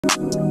Mr.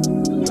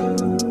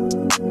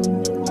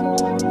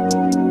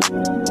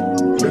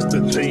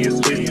 T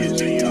is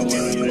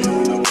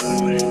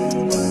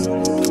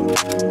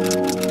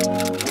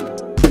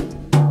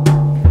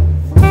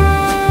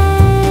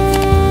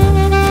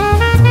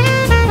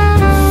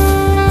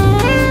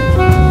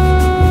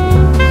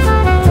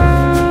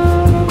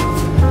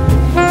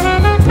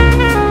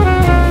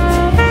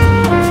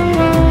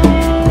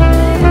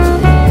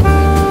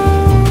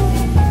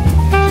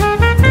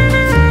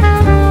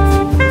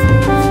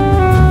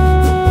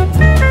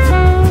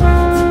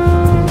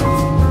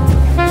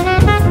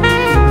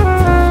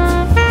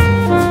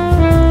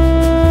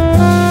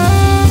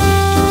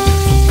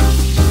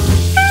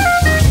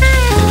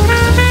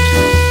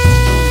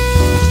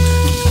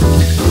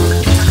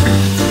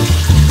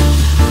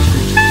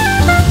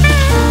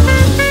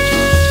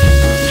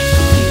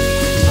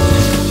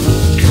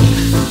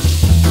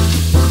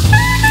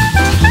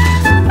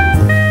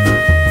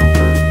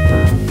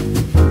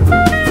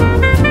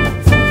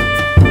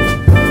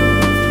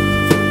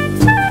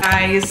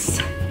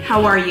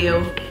How are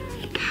you?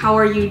 How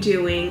are you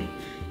doing?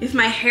 If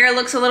my hair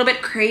looks a little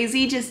bit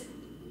crazy, just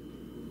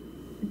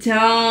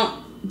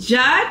don't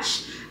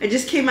judge. I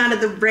just came out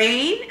of the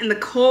rain and the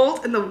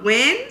cold and the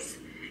winds,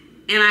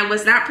 and I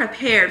was not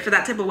prepared for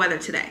that type of weather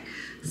today.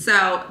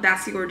 So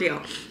that's the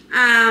ordeal.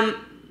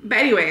 But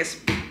anyways,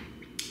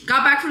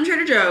 got back from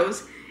Trader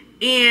Joe's,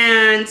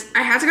 and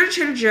I had to go to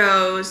Trader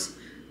Joe's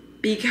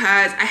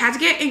because I had to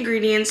get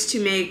ingredients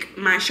to make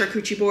my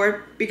charcuterie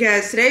board,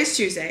 because today is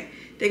Tuesday.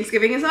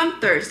 Thanksgiving is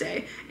on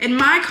Thursday, and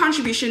my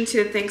contribution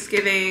to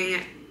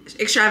Thanksgiving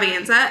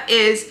extravaganza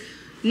is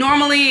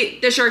normally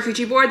the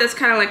charcuterie board. That's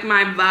kind of like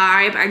my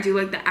vibe. I do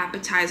like the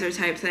appetizer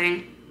type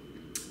thing,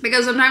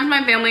 because sometimes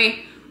my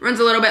family runs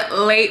a little bit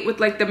late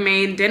with like the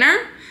main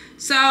dinner.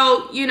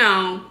 So, you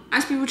know,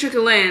 as people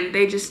trickle in,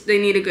 they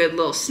need a good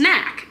little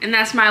snack, and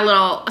that's my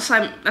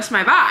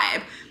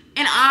vibe.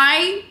 And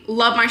I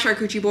love my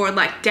charcuterie board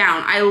like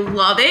down. I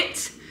love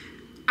it.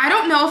 I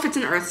don't know if it's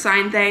an earth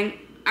sign thing.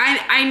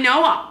 I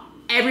know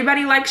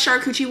everybody likes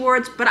charcuterie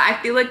boards, but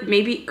I feel like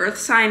maybe earth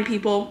sign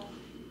people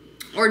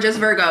or just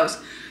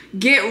Virgos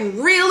get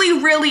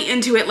really, really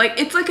into it. Like,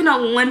 it's like an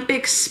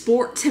Olympic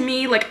sport to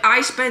me. Like, I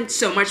spent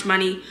so much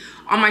money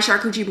on my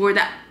charcuterie board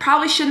that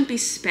probably shouldn't be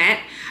spent.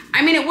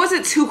 I mean, it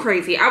wasn't too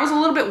crazy. I was a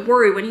little bit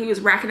worried when he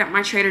was racking up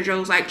my Trader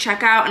Joe's like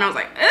checkout, and I was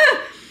like, ugh.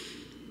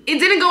 It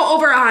didn't go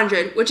over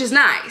 100, which is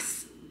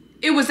nice.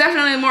 It was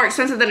definitely more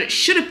expensive than it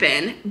should have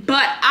been,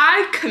 but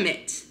I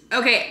commit.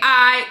 Okay,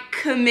 I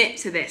commit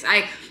to this.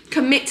 I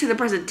commit to the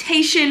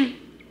presentation,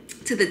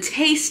 to the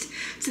taste,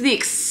 to the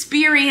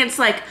experience.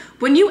 Like,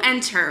 when you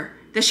enter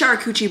the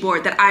charcuterie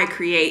board that I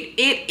create,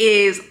 it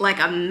is like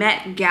a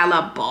Met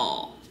Gala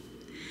ball.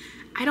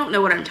 I don't know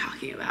what I'm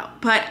talking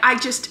about, but I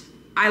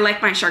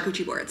like my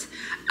charcuterie boards.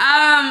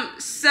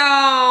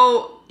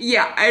 So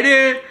yeah, I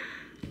did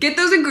get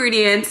those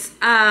ingredients.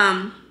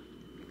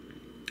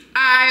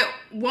 I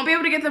won't be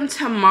able to get them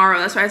tomorrow.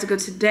 That's why I have to go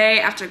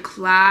today after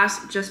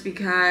class, just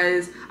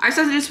because I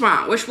still have to do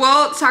tomorrow, which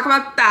we'll talk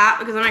about that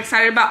because I'm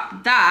excited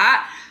about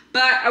that.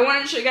 But I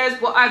wanted to show you guys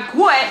what I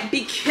got,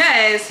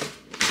 because,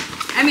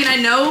 I mean, I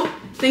know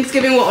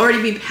Thanksgiving will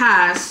already be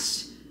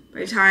past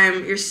by the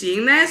time you're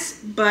seeing this,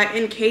 but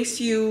in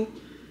case you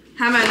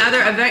have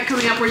another event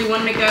coming up where you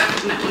want to make a,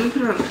 no, let me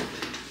put it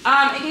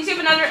on. In case you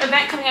have another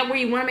event coming up where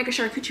you want to make a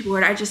charcuterie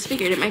board, I just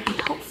figured it might be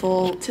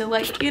helpful to,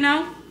 like, you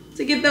know,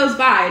 to get those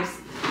vibes.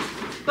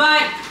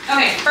 But,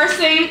 okay, first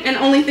thing and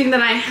only thing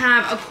that I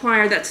have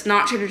acquired that's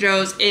not Trader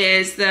Joe's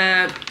is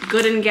the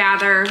Good and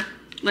Gather,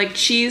 like,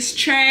 cheese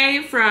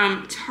tray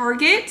from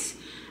Target.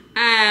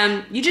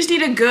 You just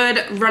need a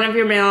good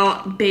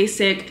run-of-your-mill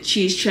basic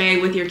cheese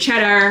tray with your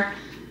cheddar.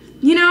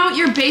 You know,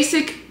 your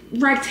basic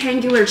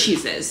rectangular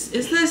cheeses.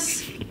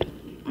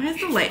 Why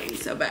is the lighting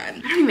so bad?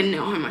 I don't even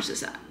know how much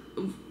this is.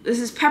 This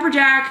is pepper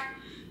jack,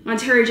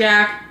 Monterey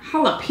Jack,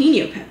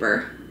 jalapeno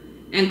pepper,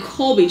 and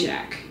Colby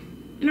Jack.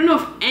 I don't know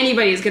if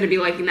anybody is gonna be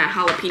liking that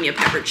jalapeno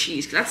pepper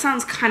cheese, because that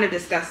sounds kind of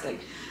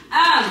disgusting.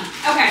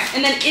 Okay,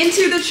 and then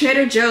into the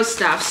Trader Joe's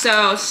stuff.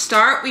 So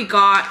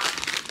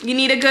you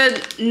need a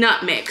good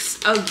nut mix,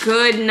 a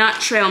good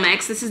nut trail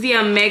mix. This is the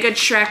Omega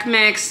Trek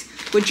mix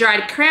with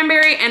dried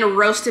cranberry and a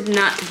roasted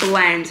nut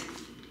blend.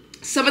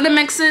 Some of the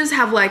mixes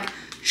have like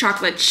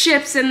chocolate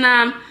chips in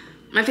them.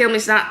 My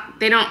family's not,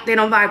 they don't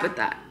vibe with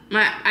that.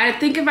 I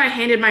think if I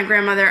handed my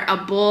grandmother a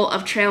bowl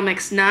of trail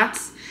mix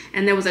nuts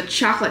and there was a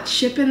chocolate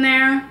chip in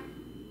there,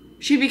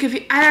 she'd be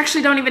confused. I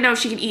actually don't even know if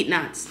she can eat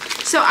nuts.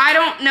 So I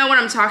don't know what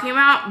I'm talking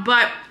about,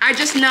 but I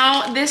just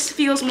know this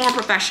feels more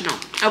professional,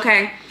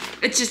 okay?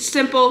 It's just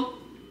simple,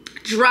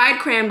 dried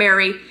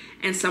cranberry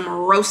and some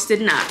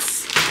roasted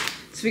nuts.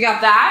 So we got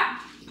that.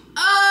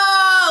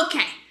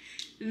 Okay,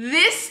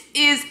 this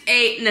is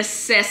a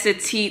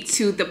necessity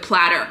to the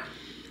platter.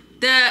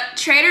 The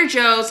Trader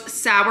Joe's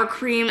sour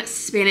cream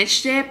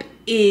spinach dip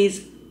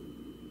is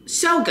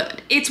so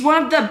good. It's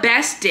one of the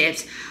best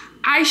dips.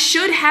 I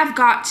should have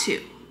got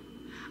two.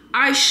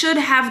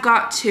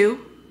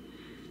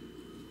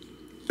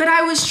 But But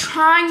I was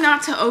trying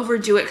not to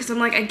overdo it because I'm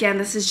like, again,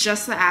 this is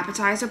just the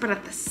appetizer, but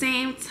at the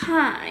same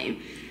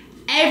time,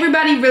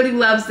 everybody really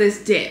loves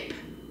this dip.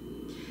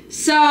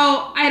 So,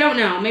 I don't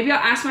know. Maybe I'll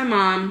ask my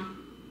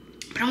mom.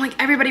 But I'm like,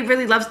 everybody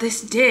really loves this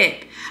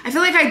dip. I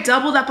feel like I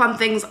doubled up on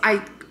things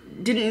I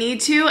didn't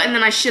need to, and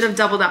then I should have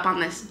doubled up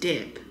on this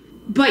dip.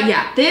 But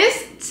yeah,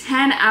 this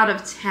 10 out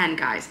of 10,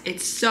 guys.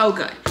 It's so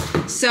good.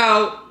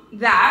 So,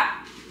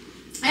 that.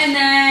 And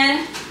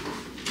then,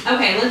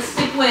 okay, let's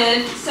stick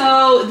with,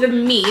 so the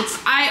meats.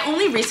 I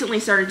only recently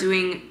started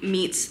doing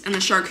meats in the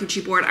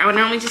charcuterie board. I would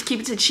normally just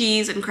keep it to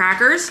cheese and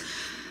crackers.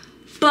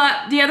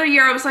 But the other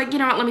year I was like, you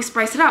know what, let me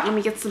spice it up. Let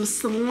me get some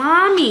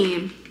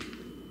salami.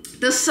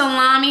 The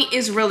salami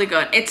is really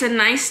good. It's a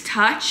nice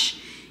touch.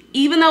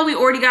 Even though we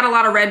already got a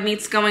lot of red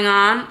meats going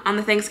on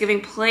the Thanksgiving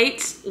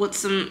plate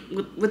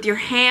with your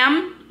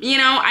ham, you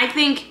know, I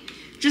think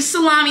just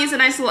salami is a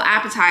nice little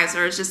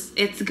appetizer.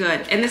 It's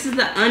good. And this is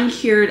the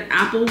uncured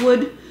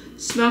applewood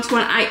smoked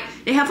one.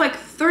 They have like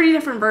 30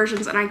 different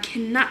versions and I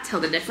cannot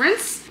tell the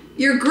difference.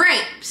 Your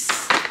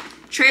grapes.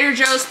 Trader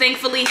Joe's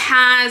thankfully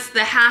has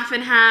the half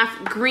and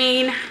half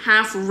green,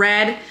 half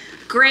red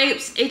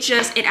grapes.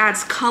 It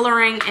adds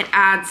coloring, it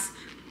adds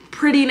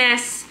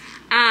prettiness.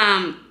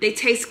 They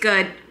taste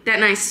good. That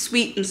nice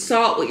sweet and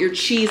salt with your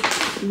cheese.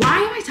 Why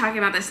am I talking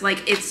about this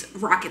like it's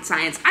rocket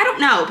science? I don't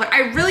know, but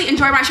I really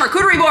enjoy my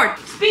charcuterie board.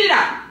 Speed it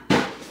up.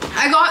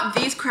 I got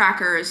these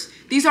crackers.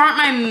 These aren't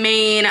my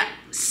main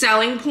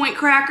selling point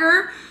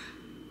cracker,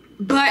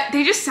 but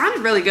they just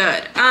sounded really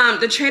good.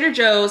 The Trader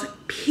Joe's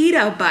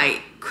pita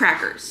bite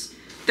crackers.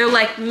 They're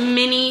like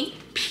mini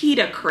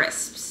pita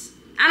crisps.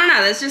 I don't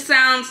know, this just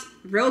sounds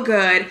real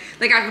good.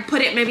 Like I could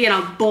put it maybe in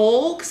a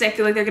bowl because I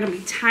feel like they're gonna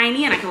be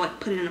tiny, and I could like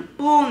put it in a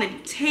bowl and then you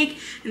take,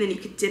 and then you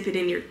could dip it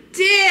in your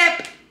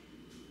dip.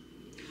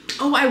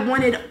 Oh, I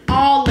wanted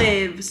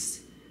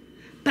olives,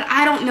 but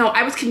I don't know.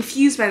 I was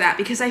confused by that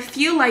because I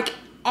feel like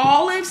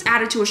olives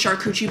added to a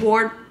charcuterie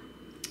board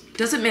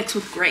doesn't mix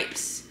with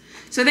grapes.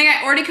 So I think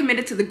I already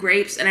committed to the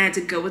grapes and I had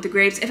to go with the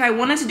grapes. If I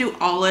wanted to do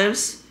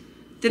olives,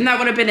 then that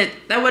would have been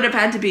it. That would have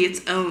had to be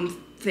its own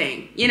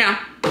thing, you know?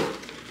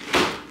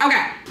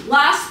 Okay,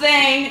 last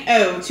thing.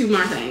 Oh, two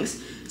more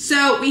things.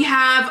 So we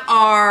have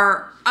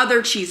our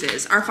other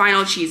cheeses, our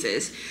final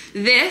cheeses.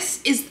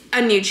 This is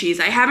a new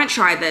cheese. I haven't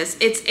tried this.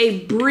 It's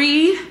a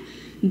brie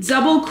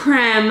double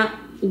creme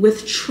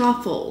with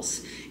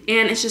truffles.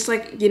 And it's just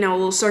like, you know, a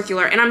little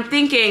circular. And I'm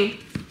thinking,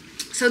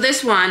 so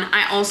this one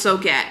I also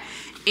get.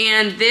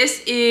 And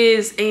this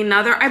is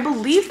another, I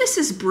believe this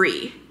is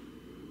brie.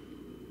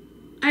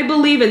 I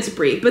believe it's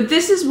brie, but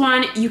this is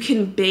one you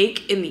can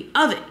bake in the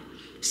oven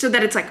so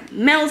that it's like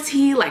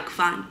melty, like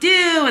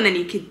fondue, and then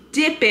you can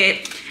dip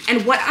it.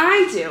 And what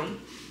I do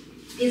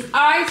is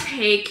I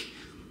take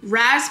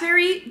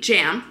raspberry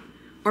jam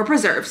or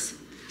preserves,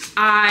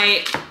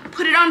 I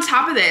put it on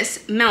top of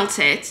this, melt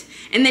it,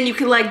 and then you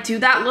can like do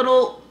that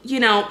little, you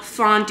know,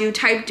 fondue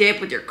type dip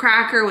with your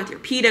cracker, with your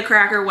pita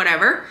cracker,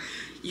 whatever.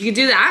 You can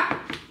do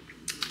that.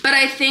 But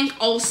I think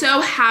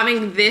also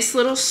having this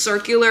little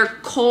circular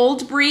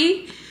cold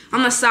brie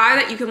on the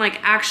side that you can like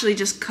actually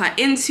just cut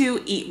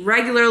into, eat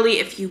regularly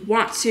if you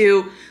want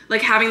to,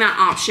 like having that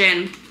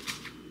option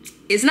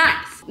is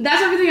nice.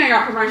 That's everything I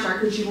got for my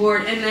charcuterie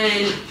board. And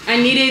then I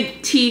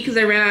needed tea because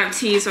I ran out of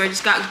tea, so I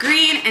just got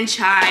green and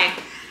chai,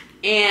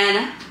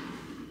 and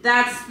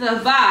that's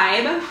the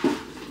vibe.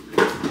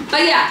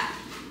 But yeah,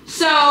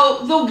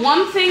 so the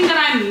one thing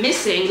that I'm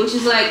missing, which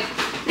is like,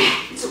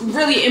 it's a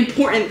really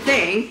important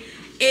thing,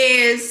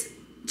 is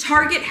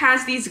Target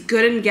has these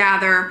Good and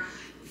Gather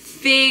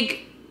fig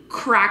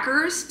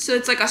crackers. So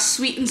it's like a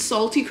sweet and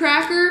salty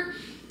cracker,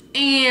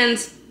 and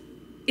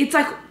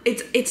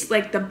it's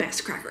like the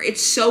best cracker.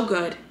 It's so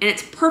good, and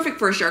it's perfect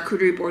for a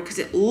charcuterie board because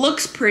it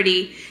looks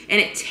pretty and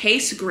it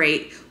tastes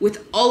great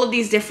with all of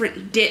these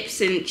different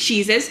dips and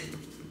cheeses.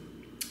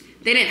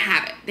 They didn't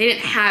have it. They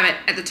didn't have it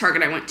at the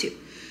Target I went to.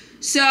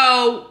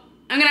 So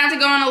I'm gonna have to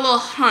go on a little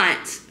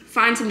hunt,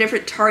 find some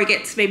different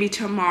Targets maybe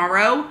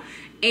tomorrow,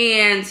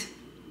 and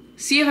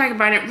see if I can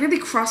find it. Really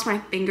cross my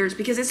fingers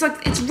because it's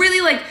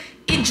really like,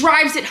 it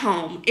drives it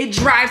home. It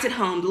drives it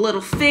home. The little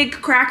fig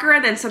cracker,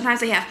 and then sometimes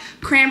they have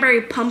cranberry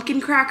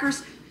pumpkin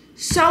crackers.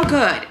 So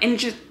good, and it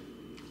just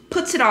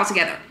puts it all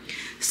together.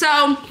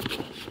 So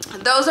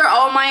those are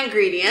all my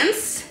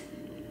ingredients.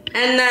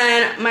 And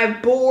then my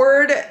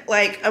board,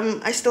 like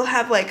I still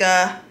have like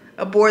a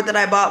board that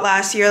I bought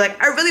last year. Like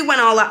I really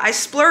went all out. I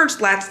splurged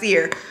last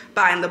year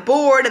buying the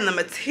board and the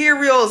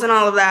materials and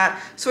all of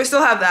that. So I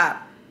still have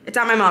that. It's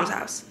at my mom's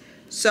house.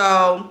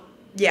 So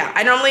yeah,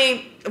 I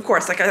normally, of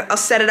course, like I'll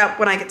set it up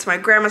when I get to my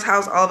grandma's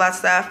house, all of that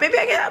stuff. Maybe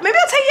I'll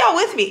take y'all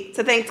with me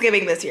to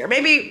Thanksgiving this year.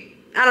 Maybe,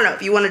 I don't know,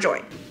 if you want to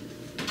join.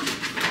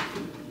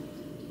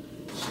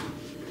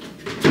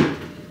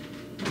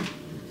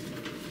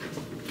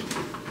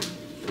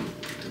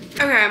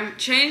 Okay, I'm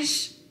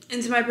changed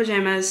into my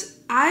pajamas.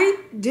 I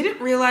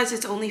didn't realize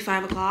it's only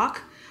 5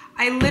 o'clock.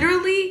 I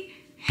literally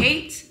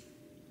hate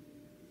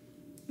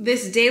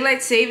this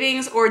daylight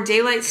savings or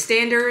daylight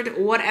standard,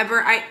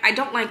 whatever. I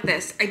don't like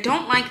this. I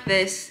don't like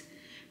this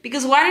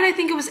because why did I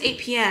think it was 8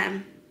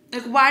 p.m.?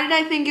 Like, why did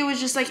I think it was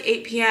just like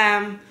 8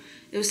 p.m.?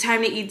 It was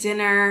time to eat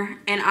dinner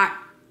and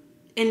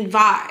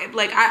vibe.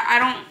 Like, I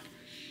don't.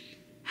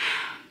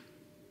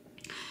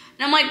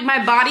 And I'm like,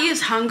 my body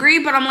is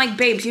hungry, but I'm like,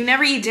 babes, you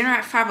never eat dinner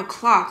at 5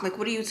 o'clock. Like,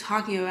 what are you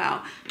talking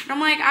about? But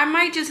I'm like, I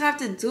might just have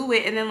to do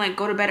it and then like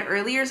go to bed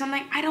early or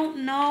something. I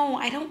don't know.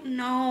 I don't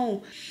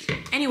know.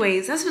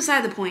 Anyways, that's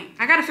beside the point.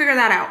 I gotta figure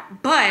that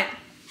out. But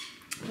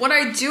what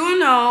I do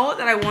know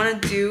that I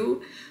want to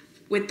do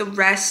with the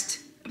rest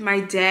of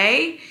my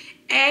day,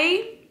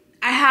 I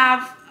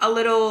have a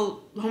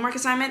little homework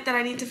assignment that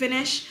I need to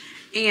finish.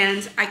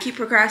 And I keep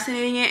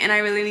procrastinating it, and I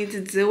really need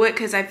to do it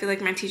because I feel like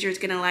my teacher is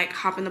gonna like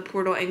hop in the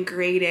portal and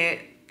grade it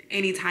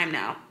anytime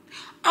now.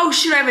 Oh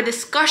shoot, I have a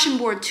discussion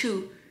board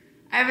too.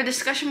 I have a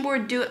discussion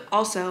board due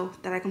also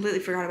that I completely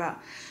forgot about.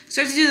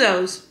 So I have to do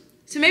those.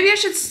 So maybe I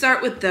should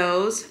start with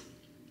those.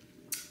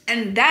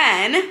 And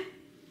then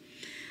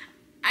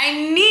I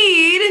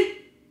need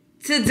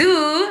to do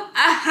a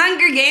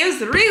Hunger Games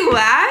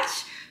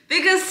rewatch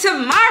because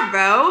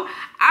tomorrow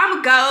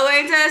I'm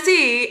going to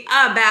see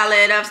A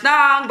Ballad of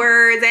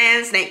Songbirds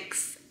and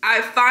Snakes.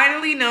 I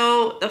finally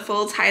know the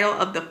full title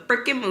of the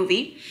freaking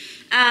movie.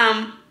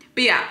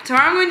 But yeah,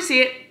 tomorrow I'm going to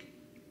see it.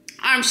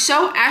 I'm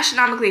so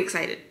astronomically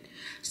excited.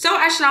 So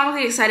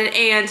astronomically excited.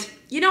 And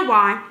you know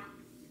why?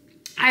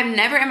 I've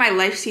never in my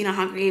life seen a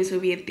Hunger Games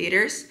movie in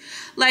theaters.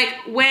 Like,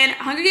 when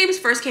Hunger Games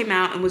first came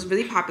out and was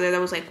really popular,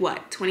 that was like,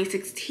 what,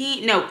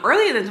 2016? No,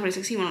 earlier than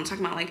 2016 when I'm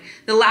talking about. Like,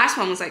 the last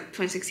one was like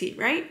 2016,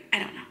 right? I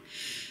don't know.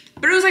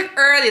 But it was like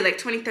early, like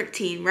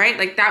 2013, right?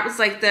 Like that was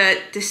like the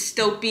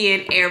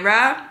dystopian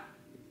era.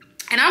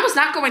 And I was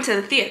not going to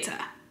the theater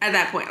at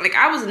that point. Like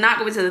I was not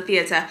going to the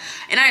theater.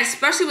 And I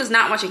especially was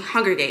not watching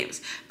Hunger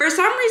Games. For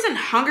some reason,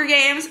 Hunger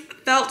Games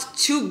felt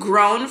too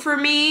grown for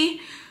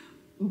me.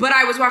 But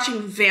I was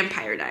watching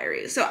Vampire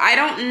Diaries. So I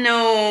don't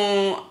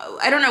know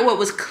what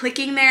was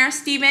clicking there,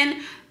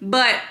 Steven.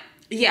 But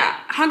yeah,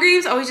 Hunger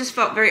Games always just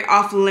felt very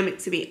off limit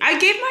to me. I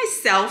gave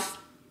myself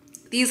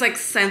these like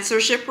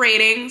censorship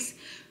ratings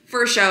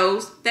for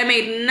shows that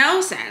made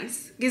no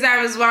sense because I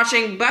was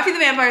watching Buffy the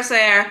Vampire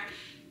Slayer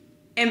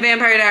and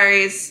Vampire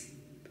Diaries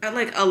at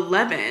like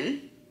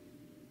 11.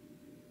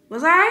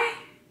 Was I?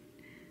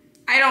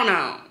 I don't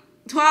know.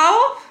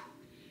 12?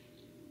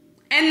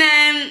 And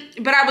then,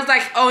 but I was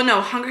like, oh no,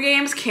 Hunger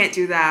Games can't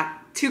do that.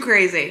 Too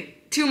crazy.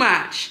 Too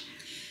much.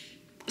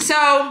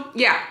 So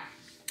yeah,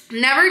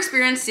 never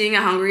experienced seeing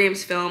a Hunger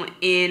Games film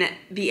in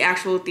the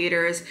actual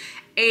theaters.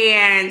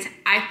 And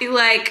I feel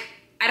like,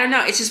 I don't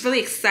know, it's just really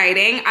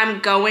exciting. I'm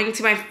going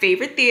to my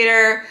favorite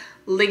theater,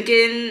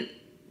 Lincoln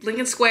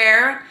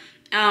Square,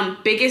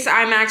 biggest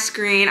IMAX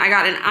screen. I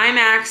got an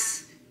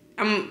IMAX.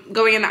 I'm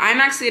going in the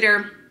IMAX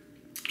theater,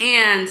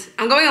 and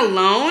I'm going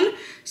alone,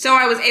 so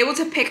I was able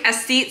to pick a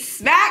seat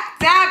smack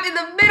dab in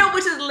the middle,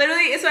 which is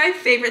literally, it's my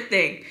favorite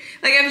thing.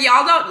 Like, if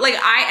y'all don't, like,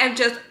 I am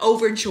just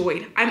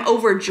overjoyed. I'm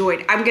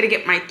overjoyed. I'm gonna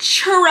get my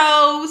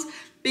churros,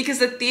 because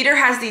the theater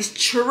has these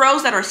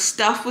churros that are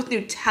stuffed with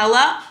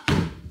Nutella.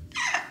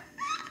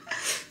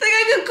 Like,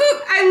 I could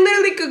cook. I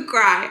literally could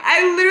cry.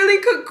 I literally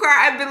could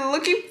cry. I've been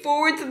looking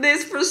forward to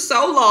this for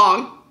so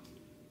long.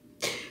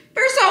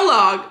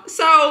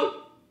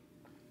 So,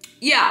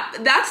 yeah,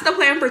 that's the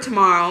plan for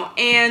tomorrow.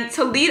 And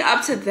to lead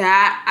up to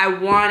that, I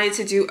wanted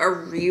to do a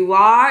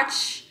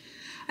rewatch.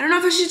 I don't know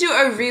if I should do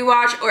a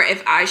rewatch or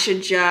if I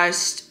should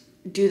just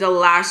do the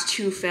last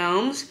two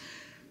films.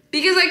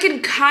 Because I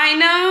can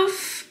kind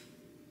of...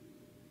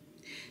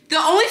 The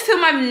only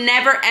film I've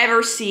never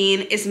ever seen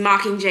is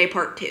Mockingjay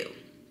Part 2.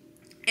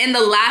 And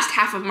the last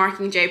half of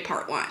Mockingjay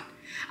Part 1.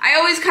 I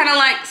always kind of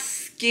like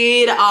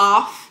skid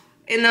off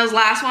in those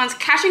last ones.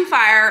 Catching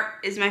Fire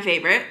is my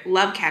favorite.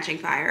 Love Catching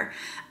Fire.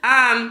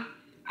 I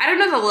don't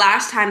know the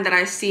last time that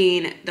I've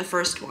seen the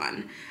first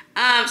one.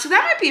 So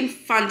that might be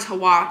fun to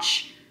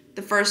watch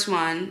the first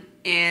one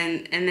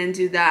and then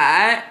do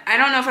that. I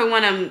don't know if I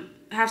want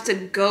to have to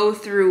go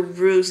through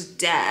Rue's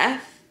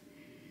death.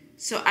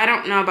 So I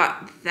don't know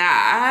about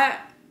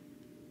that.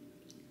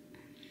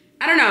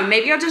 I don't know,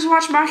 maybe I'll just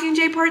watch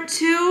Mockingjay Part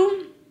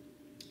 2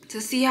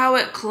 to see how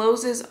it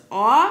closes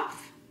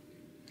off.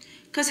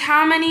 Because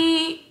how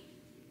many,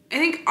 I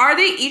think, are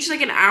they each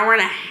like an hour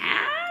and a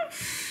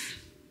half?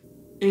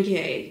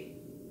 Okay.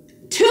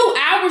 2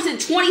 hours and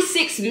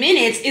 26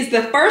 minutes is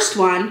the first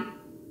one.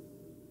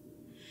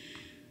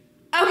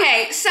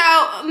 Okay,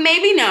 so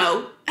maybe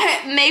no.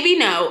 Maybe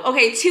no.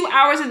 Okay, 2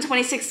 hours and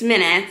 26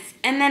 minutes.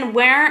 And then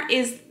where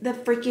is the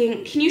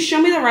freaking, can you show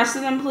me the rest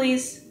of them,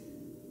 please?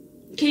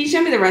 Can you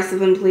show me the rest of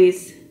them,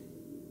 please?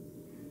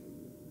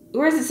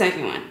 Where's the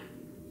second one?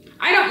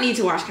 I don't need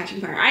to watch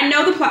Catching Fire. I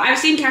know the plot. I've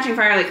seen Catching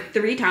Fire like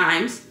 3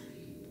 times.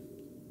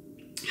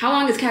 How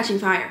long is Catching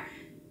Fire?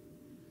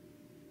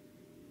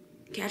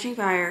 Catching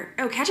Fire.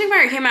 Oh, Catching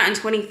Fire came out in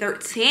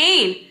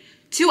 2013.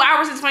 2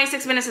 hours and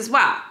 26 minutes as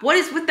well. What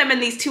is with them in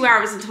these 2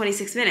 hours and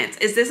 26 minutes?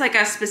 Is this like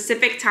a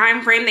specific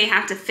time frame they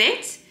have to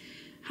fit?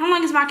 How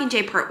long is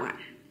Mockingjay Part 1?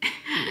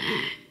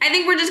 I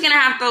think we're just gonna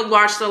have to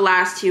watch the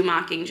last 2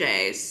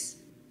 Mockingjay's.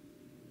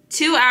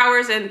 2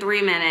 hours and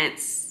 3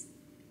 minutes.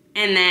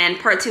 And then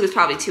part 2 is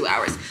probably 2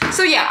 hours.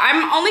 So yeah,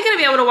 I'm only gonna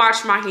be able to watch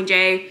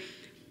Mockingjay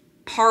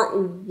part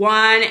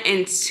 1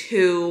 and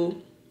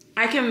 2.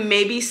 I can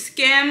maybe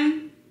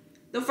skim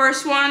the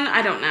first one.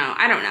 I don't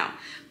know.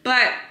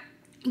 But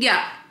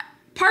yeah,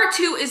 part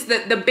 2 is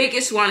the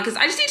biggest one because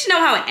I just need to know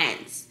how it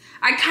ends.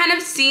 I kind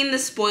of seen the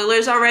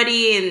spoilers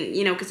already, and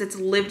you know, because it's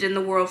lived in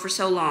the world for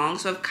so long,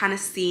 so I've kind of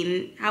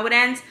seen how it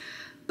ends.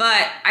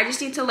 But I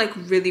just need to like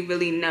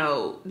really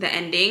know the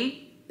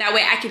ending. That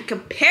way I can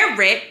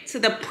compare it to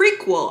the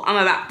prequel I'm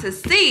about to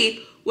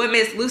see with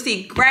Miss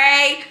Lucy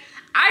Gray.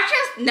 I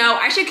just know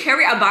I should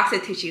carry a box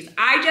of tissues.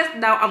 I just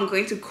know I'm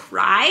going to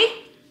cry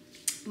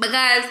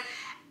because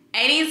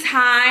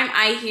anytime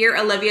I hear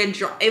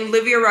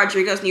Olivia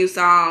Rodrigo's new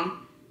song,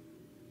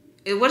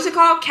 what is it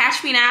called?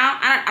 Catch Me Now?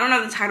 I don't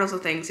know the titles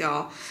of things,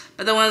 y'all.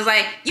 But the one's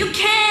like, you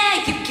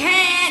can't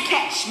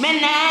catch me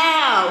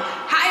now.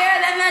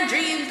 Higher than the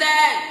dreams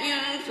that you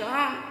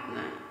saw.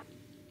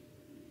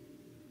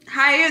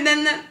 Higher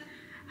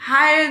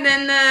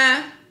than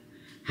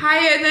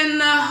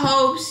the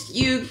hopes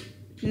you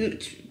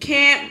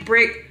can't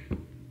break.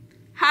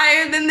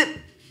 Higher than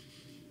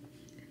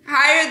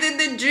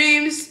the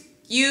dreams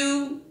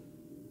you.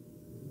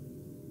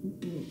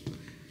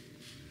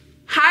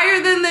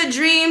 Higher than the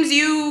dreams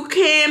you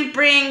can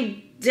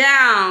bring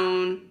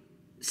down.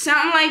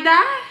 Something like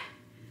that.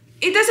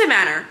 It doesn't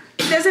matter.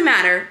 It doesn't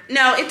matter.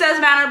 No, it does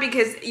matter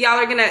because y'all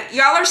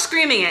are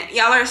screaming it.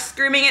 Y'all are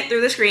screaming it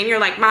through the screen. You're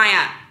like,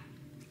 Maya,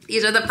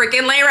 these are the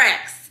freaking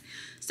lyrics.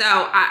 So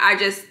I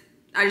just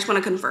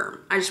want to confirm.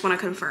 I'm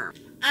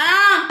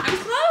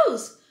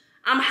close.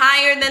 I'm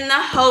higher than the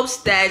hopes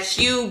that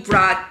you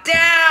brought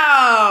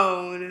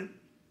down.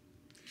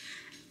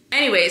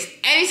 Anyways,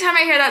 anytime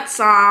I hear that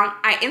song,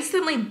 I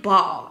instantly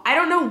bawl. I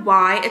don't know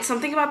why. It's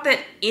something about the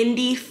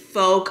indie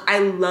folk. I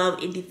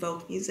love indie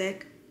folk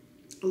music.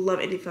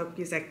 But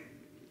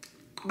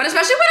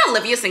especially when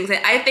Olivia sings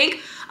it, I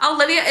think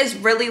Olivia is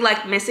really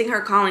like missing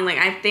her calling. Like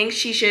I think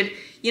she should,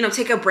 you know,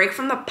 take a break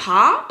from the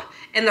pop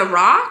and the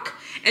rock.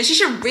 And she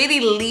should really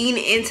lean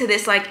into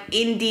this like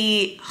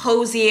indie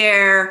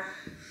Hosier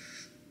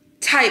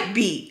type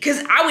beat.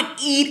 Because I would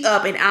eat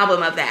up an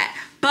album of that.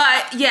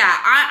 But yeah,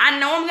 I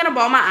know I'm gonna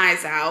bawl my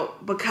eyes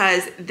out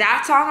because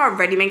that song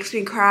already makes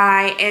me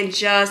cry and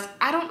just,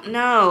 I don't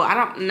know,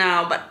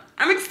 but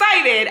I'm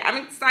excited.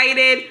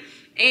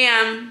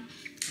 And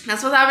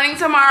that's what's happening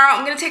tomorrow.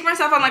 I'm gonna take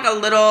myself on like a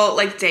little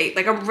like date.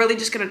 Like I'm really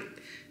just gonna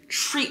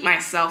treat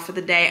myself for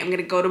the day. I'm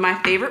gonna go to my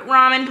favorite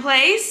ramen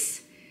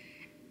place.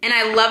 And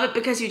I love it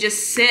because you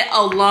just sit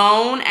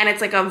alone and it's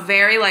like a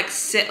very like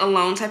sit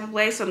alone type of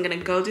place. So I'm gonna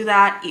go do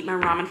that, eat my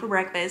ramen for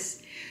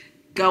breakfast.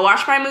 Go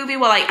watch my movie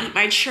while I eat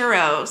my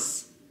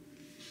churros.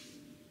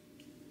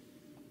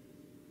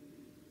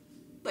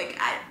 Like,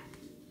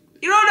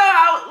 you don't know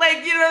how,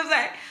 like, you know what I'm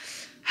saying?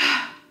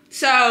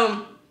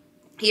 So,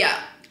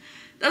 yeah,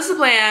 that's the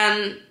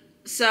plan.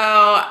 So,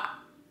 I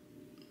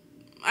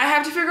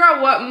have to figure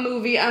out what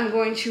movie I'm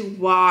going to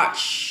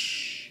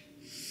watch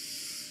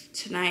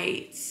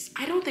tonight.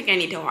 I don't think I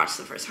need to watch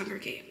the first Hunger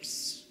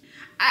Games.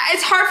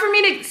 It's hard for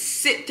me to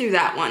sit through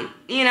that one,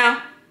 you know?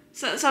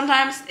 So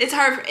sometimes it's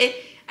hard for it.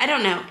 I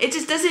don't know. It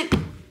just doesn't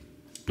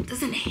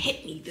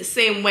hit me the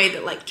same way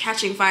that like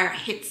Catching Fire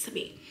hits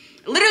me.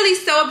 Literally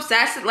so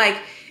obsessed that like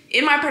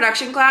in my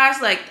production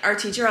class, like our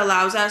teacher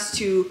allows us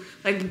to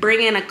like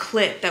bring in a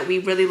clip that we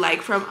really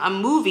like from a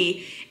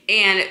movie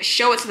and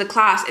show it to the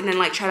class and then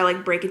like try to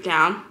like break it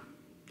down.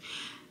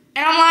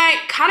 And I'm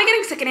like kind of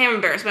getting secondhand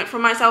embarrassment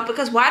from myself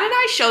because why did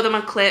I show them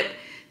a clip,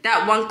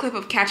 that one clip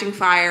of Catching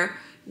Fire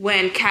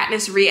when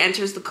Katniss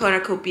re-enters the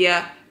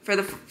cornucopia for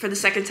the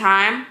second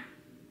time?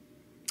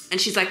 And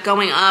she's like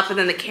going up and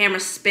then the camera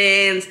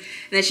spins and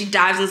then she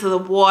dives into the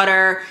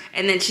water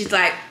and then she's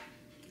like,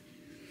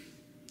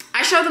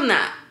 I showed them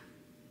that.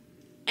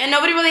 And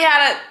nobody was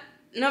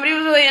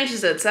really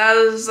interested. So I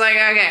was like,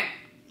 okay.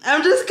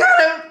 I'm just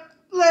kind of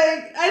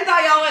like, I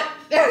thought y'all would,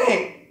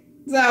 okay.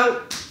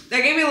 So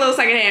that gave me a little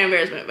secondhand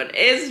embarrassment, but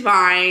it's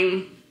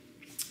fine.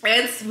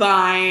 It's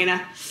fine.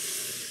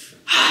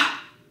 I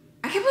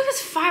can't believe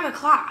it's 5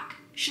 o'clock.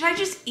 Should I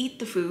just eat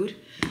the food?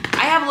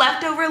 I have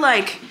leftover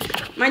like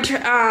my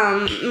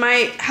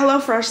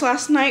HelloFresh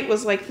last night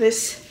was like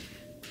this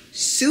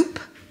soup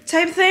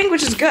type thing,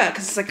 which is good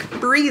because it's like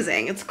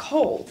freezing. It's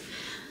cold.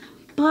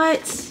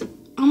 But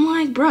I'm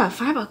like, bruh,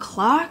 5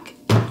 o'clock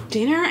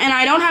dinner, and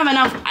I don't have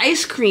enough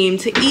ice cream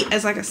to eat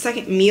as like a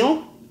second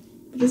meal.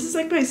 This is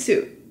like my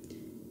soup.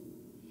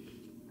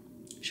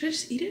 Should I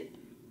just eat it?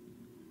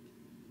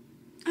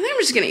 I think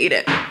I'm just gonna eat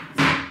it.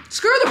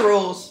 Screw the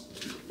rules.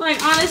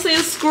 Like honestly,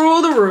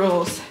 screw the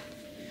rules.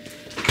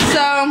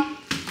 So,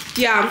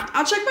 yeah,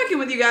 I'll check back in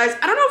with you guys.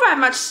 I don't know if I have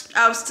much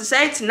else to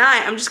say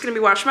tonight. I'm just gonna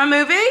be watching my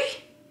movie.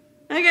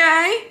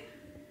 Okay.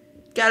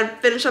 Gotta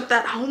finish up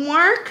that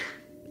homework.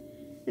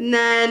 And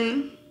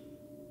then,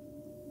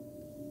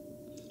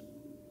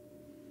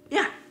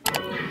 yeah.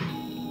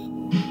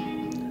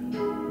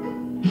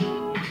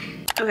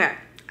 Okay,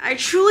 I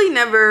truly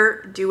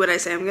never do what I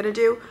say I'm gonna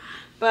do,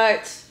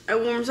 but I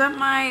warms up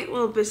my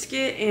little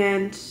biscuit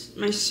and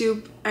my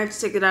soup. I have to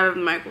take it out of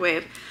the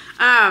microwave.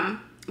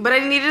 But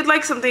I needed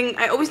like something,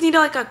 I always need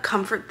like a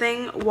comfort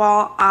thing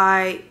while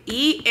I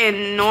eat,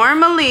 and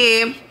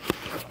normally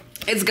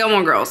it's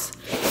Gilmore Girls.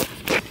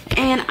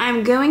 And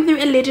I'm going through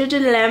a little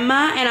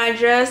dilemma, and I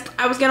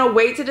was gonna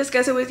wait to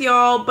discuss it with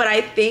y'all, but I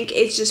think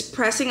it's just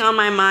pressing on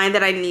my mind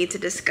that I need to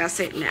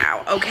discuss it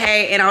now,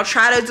 okay? And I'll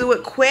try to do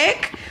it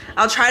quick.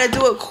 I'll try to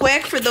do it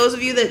quick for those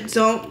of you that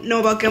don't know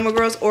about Gilmore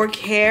Girls or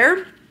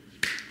care.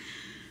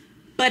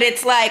 But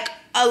it's like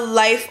a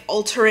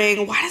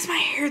life-altering, why does my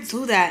hair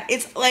do that?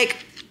 It's like,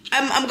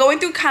 I'm going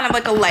through kind of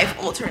like a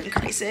life-altering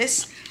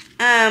crisis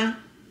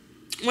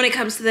when it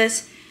comes to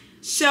this.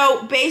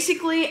 So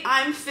basically,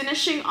 I'm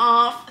finishing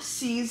off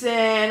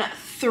season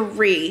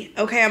 3.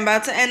 Okay, I'm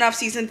about to end off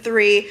season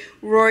 3.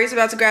 Rory's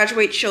about to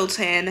graduate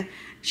Chilton.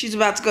 She's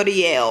about to go to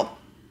Yale.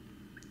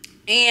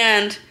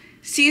 And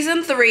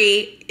season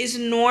 3 is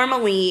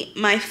normally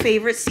my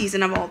favorite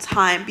season of all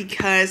time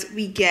because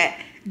we get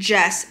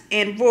Jess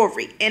and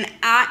Rory. And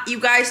you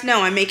guys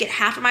know I make it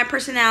half of my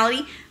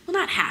personality. Well,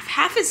 not half.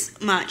 Half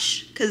is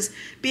much because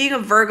being a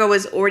Virgo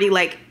is already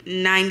like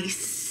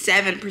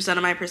 97%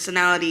 of my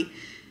personality.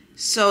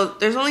 So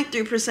there's only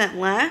 3%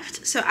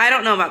 left. So I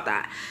don't know about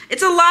that.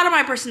 It's a lot of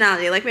my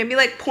personality, like maybe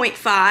like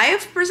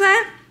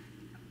 0.5%.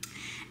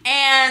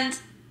 And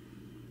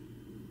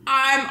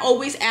I'm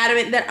always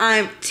adamant that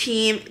I'm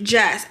team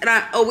Jess. And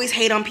I always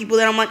hate on people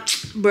that I'm like,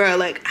 bro,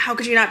 like how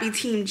could you not be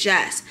team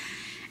Jess?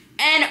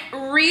 And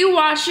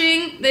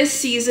rewatching this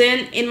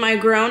season in my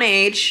grown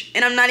age,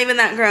 and I'm not even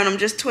that grown, I'm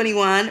just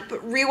 21,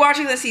 but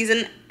rewatching the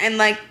season, and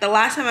like the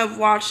last time I've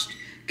watched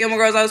Gilmore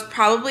Girls, I was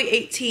probably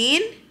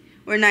 18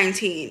 or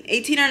 19.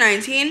 18 or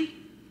 19.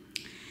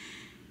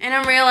 And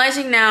I'm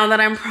realizing now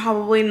that I'm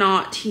probably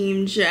not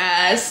team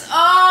Jess.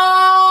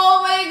 Oh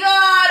my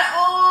god,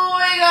 oh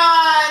my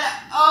god,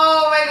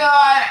 oh my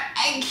god.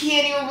 I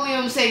can't even believe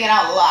I'm saying it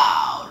out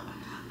loud.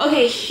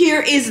 Okay,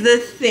 here is the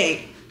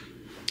thing.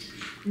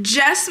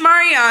 Jess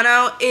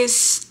Mariano is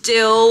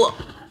still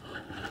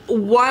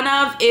one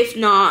of, if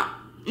not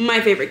my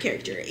favorite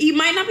character. He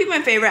might not be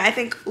my favorite. I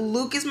think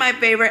Luke is my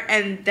favorite,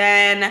 and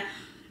then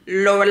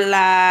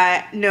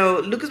Lorelai.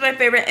 No, Luke is my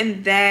favorite,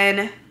 and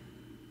then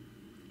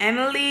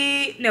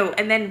Emily. No,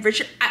 and then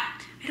Richard. I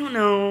don't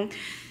know.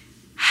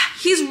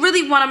 He's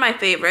really one of my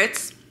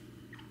favorites.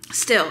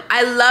 Still,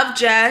 I love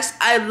Jess.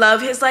 I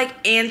love his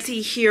like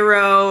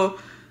anti-hero,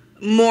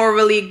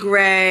 morally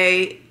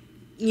gray,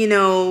 you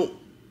know,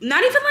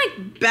 not even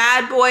like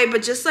bad boy,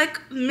 but just like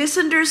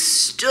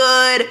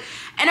misunderstood.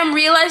 And I'm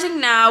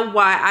realizing now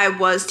why I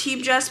was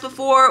team Jess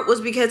before was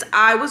because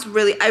I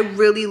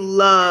really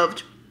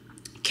loved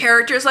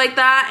characters like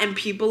that and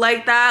people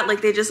like that.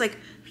 Like they just like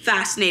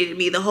fascinated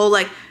me. The whole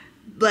like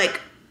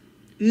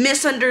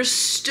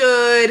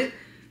misunderstood,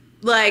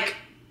 like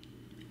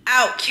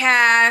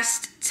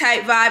outcast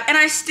type vibe. And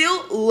I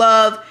still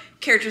love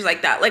characters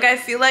like that. Like I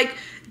feel like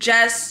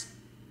Jess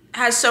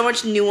has so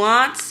much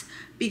nuance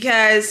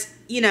because,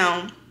 you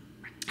know,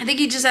 I think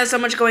he just has so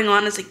much going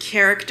on as a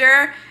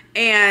character,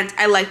 and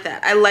I like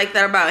that. I like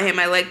that about him.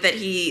 I like that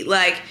he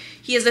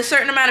has a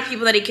certain amount of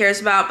people that he cares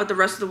about, but the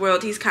rest of the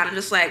world he's kind of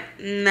just like,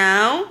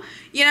 no,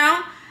 you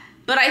know?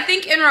 But I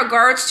think in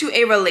regards to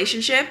a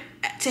relationship,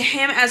 to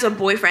him as a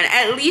boyfriend,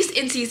 at least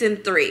in season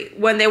 3,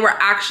 when they were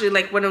actually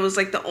like, when it was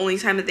like the only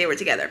time that they were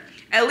together,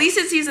 at least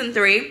in season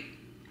 3,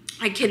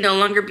 I can no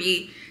longer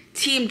be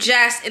team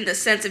Jess in the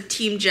sense of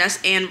team Jess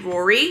and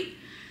Rory.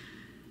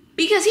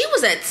 Because he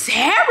was a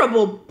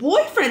terrible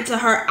boyfriend to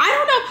her. I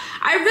don't know.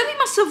 I really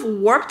must have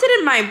warped it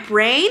in my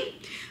brain.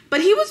 But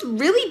he was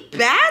really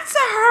bad to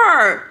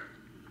her.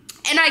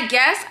 And I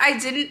guess I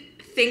didn't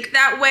think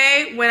that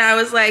way when I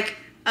was like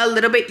a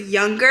little bit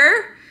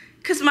younger.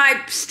 Because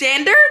my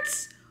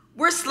standards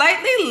were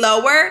slightly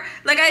lower.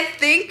 Like I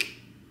think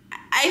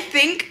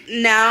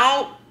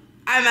now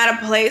I'm at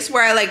a place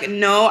where I like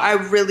know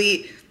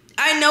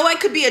I know I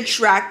could be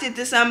attracted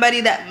to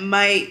somebody that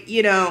might,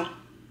 you know,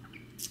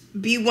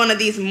 be one of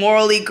these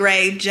morally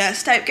gray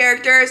Jess type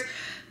characters,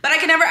 but I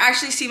can never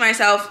actually see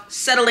myself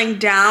settling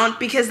down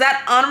because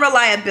that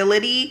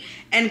unreliability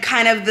and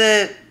kind of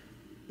the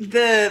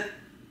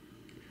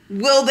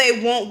will they,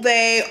 won't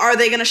they, are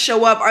they gonna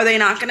show up, are they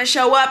not gonna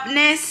show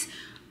up-ness,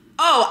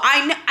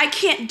 I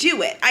can't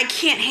do it. I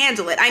can't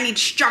handle it. I need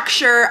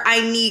structure, I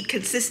need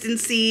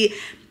consistency,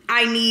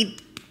 I need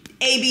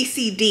A, B,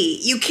 C, D.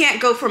 You can't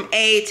go from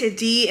A to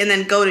D and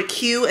then go to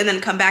Q and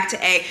then come back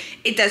to A.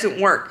 It doesn't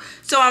work.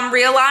 So I'm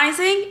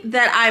realizing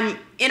that I'm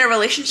in a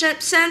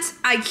relationship sense,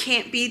 I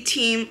can't be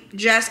team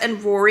Jess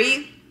and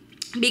Rory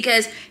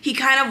because he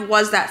kind of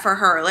was that for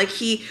her. Like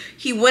he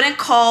wouldn't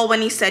call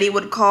when he said he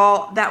would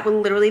call. That would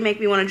literally make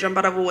me want to jump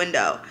out of a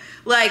window.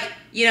 Like,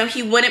 you know,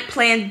 he wouldn't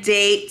plan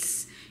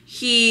dates.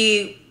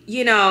 He,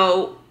 you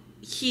know,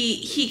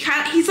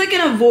 he's like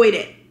an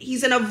avoidant.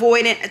 He's an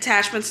avoidant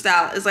attachment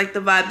style is like the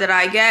vibe that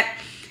I get.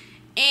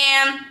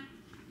 And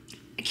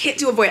I can't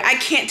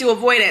do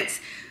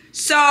avoidance.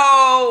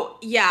 So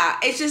yeah,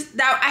 it's just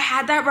that I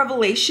had that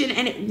revelation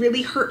and it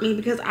really hurt me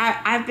because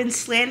I've been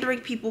slandering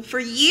people for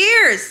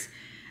years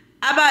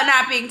about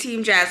not being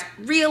Team Jess.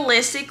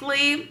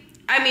 Realistically,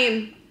 I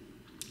mean,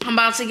 I'm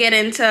about to get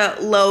into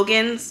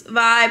Logan's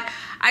vibe.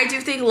 I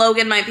do think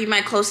Logan might be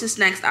my closest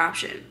next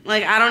option.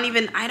 Like, I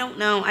don't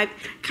know. I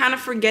kind of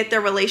forget their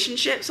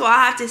relationship, so I'll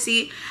have to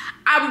see.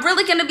 I'm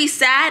really going to be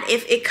sad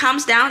if it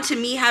comes down to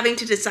me having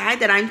to decide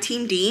that I'm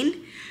Team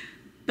Dean.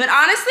 But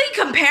honestly,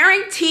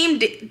 comparing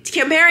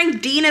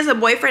Dean as a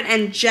boyfriend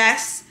and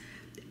Jess,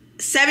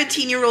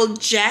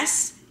 17-year-old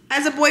Jess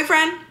as a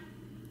boyfriend,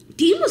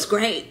 Dean was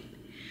great.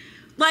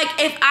 Like,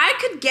 if I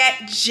could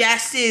get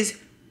Jess's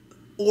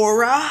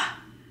aura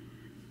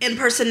and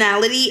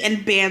personality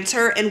and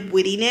banter and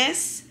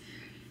wittiness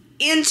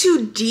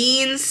into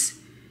Dean's,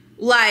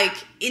 like,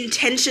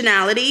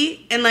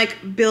 intentionality and,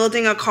 like,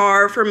 building a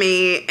car for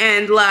me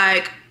and,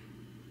 like,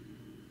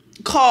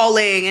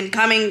 calling and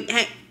coming,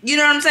 you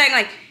know what I'm saying?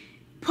 Like,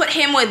 put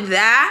him with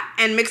that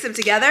and mix them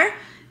together,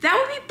 that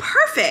would be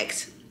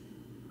perfect.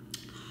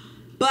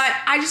 But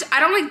I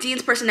don't like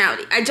Dean's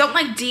personality. I don't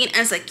like Dean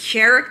as a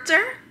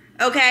character,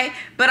 okay?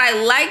 But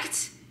I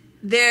liked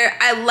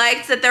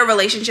that their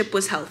relationship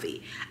was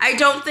healthy. I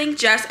don't think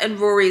Jess and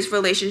Rory's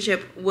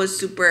relationship was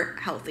super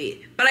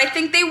healthy. But I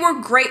think they were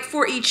great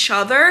for each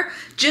other,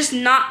 just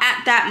not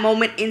at that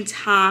moment in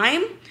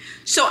time.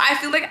 So I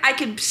feel like I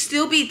could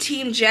still be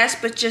Team Jess,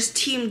 but just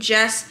Team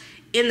Jess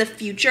in the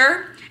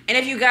future. And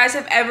if you guys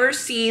have ever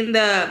seen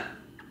the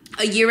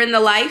A Year in the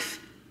Life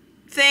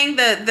thing,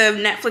 the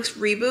Netflix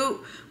reboot,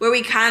 where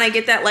we kind of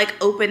get that, like,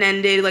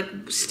 open-ended,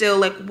 like, still,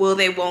 like, will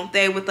they, won't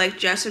they, with, like,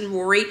 Jess and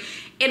Rory.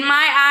 In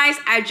my eyes,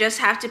 I just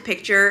have to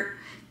picture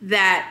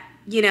that,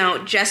 you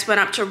know, Jess went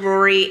up to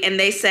Rory and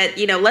they said,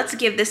 you know, let's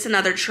give this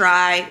another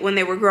try when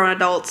they were grown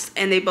adults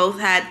and they both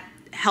had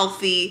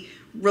healthy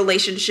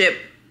relationship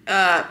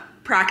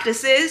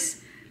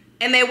practices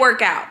and they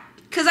work out.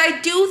 Because I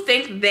do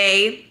think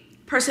they,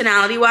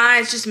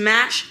 personality-wise, just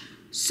match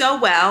so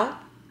well.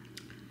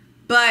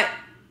 But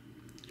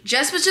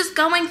Jess was just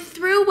going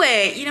through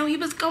it. You know, he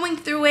was going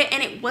through it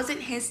and it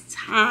wasn't his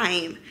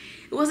time.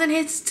 It wasn't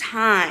his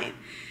time.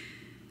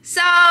 So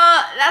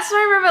that's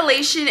my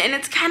revelation, and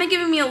it's kind of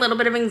giving me a little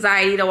bit of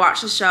anxiety to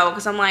watch the show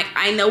because I'm like,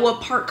 I know what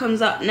part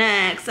comes up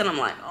next, and I'm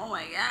like, oh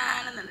my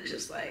god, and then it's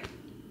just like,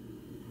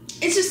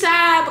 it's just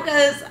sad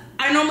because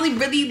I normally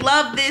really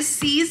love this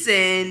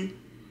season,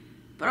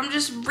 but I'm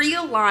just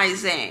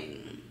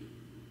realizing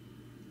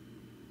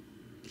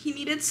he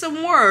needed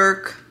some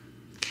work,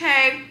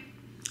 okay?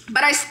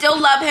 But I still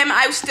love him.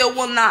 I still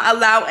will not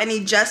allow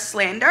any Jess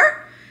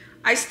slander.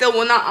 I still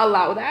will not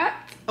allow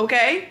that,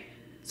 okay?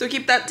 So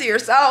keep that to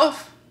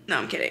yourself. No,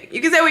 I'm kidding.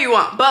 You can say what you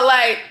want. But,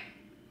 like,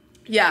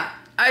 yeah.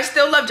 I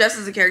still love Jess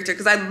as a character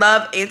because I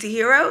love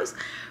anti-heroes.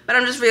 But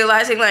I'm just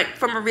realizing, like,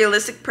 from a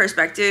realistic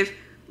perspective,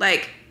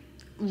 like,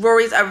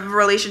 Rory's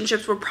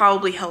relationships were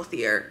probably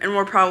healthier and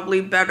were probably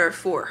better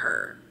for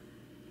her.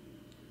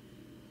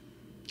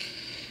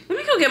 Let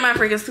me go get my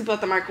freaking soup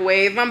out the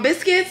microwave. My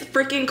biscuit's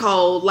freaking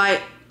cold.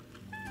 Like,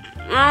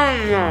 I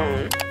don't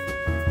know.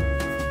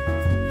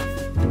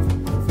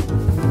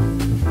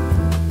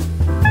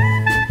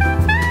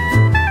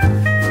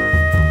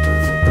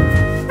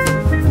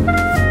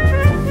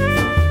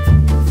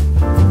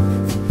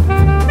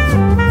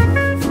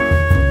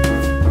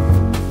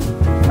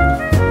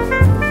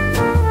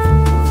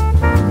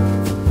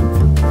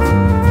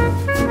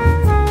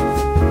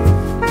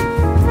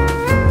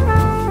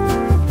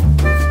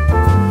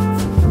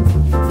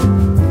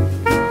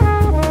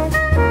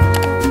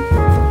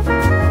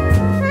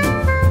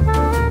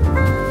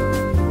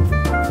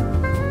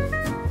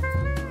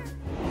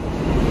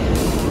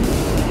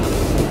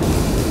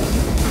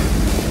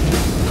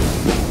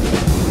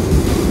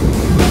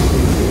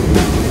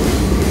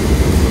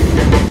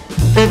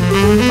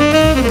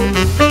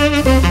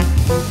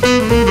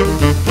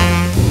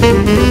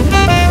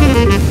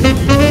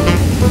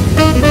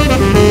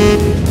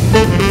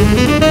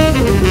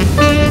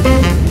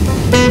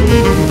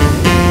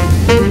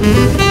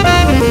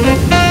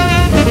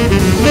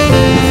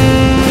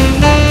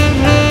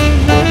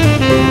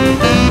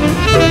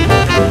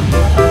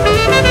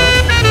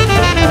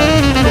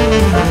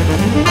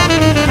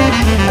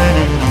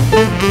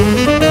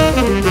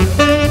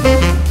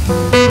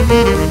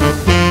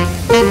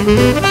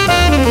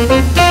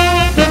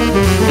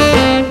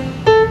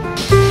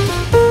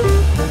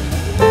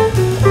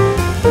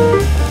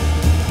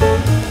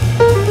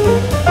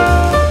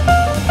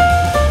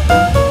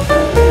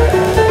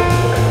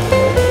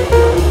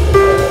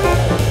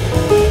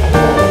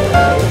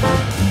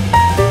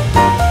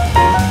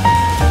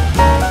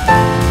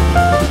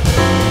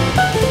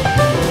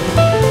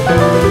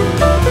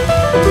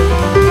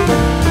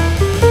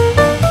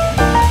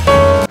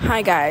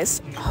 Hi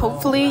guys,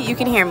 hopefully you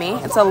can hear me.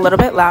 It's a little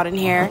bit loud in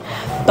here,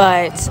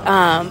 but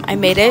I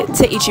made it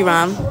to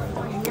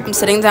𝐿𝐶𝐻𝐻. I'm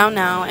sitting down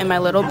now in my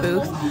little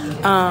booth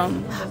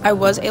I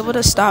was able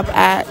to stop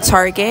at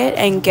Target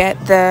and get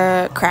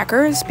the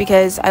crackers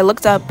because I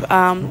looked up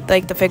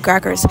like the fig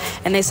crackers,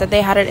 and they said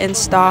they had it in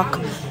stock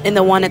in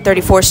the one at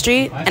 34th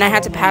Street, and I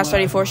had to pass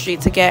 34th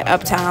Street to get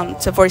uptown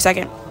to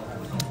 42nd.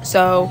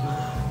 So,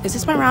 is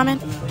this my ramen?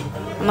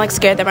 I'm like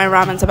scared that my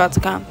ramen's about to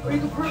come.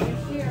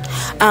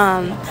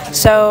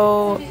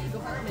 So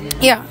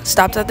yeah,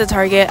 stopped at the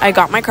Target. I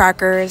got my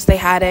crackers. They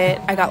had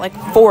it. I got like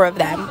 4 of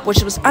them,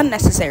 which was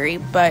unnecessary,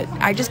 but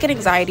I just get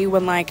anxiety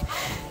when like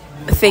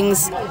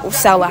things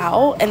sell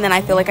out and then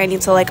I feel like I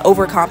need to like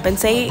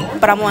overcompensate.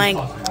 But I'm like,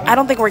 I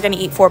don't think we're gonna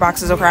eat 4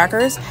 boxes of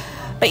crackers,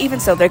 but even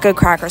still, they're good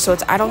crackers, so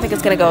I don't think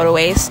it's gonna go to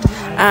waste.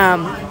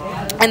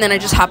 And then I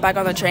just hopped back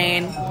on the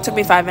train. It took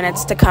me 5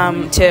 minutes to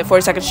come to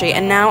 42nd Street,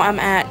 and now I'm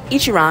at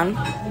𝐂𝐮𝐬𝐢𝐧𝐞𝐬𝐬,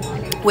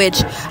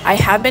 which I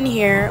have been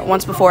here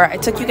once before. I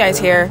took you guys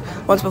here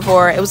once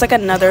before. It was like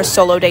another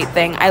solo date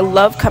thing. I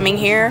love coming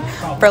here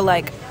for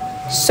like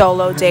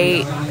solo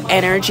date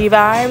energy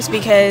vibes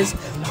because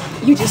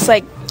you just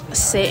like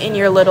sit in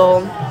your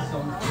little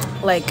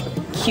like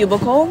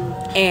cubicle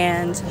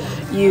and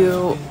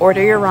you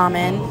order your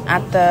ramen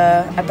at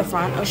the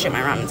front. Oh shit,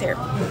 my ramen's here.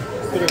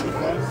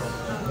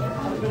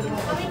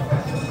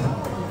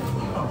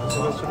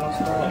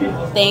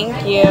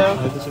 Thank you.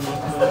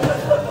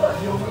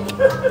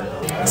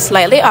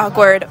 Slightly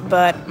awkward,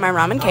 but my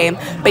ramen came.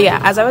 But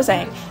yeah, as I was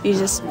saying, you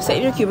just sit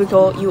in your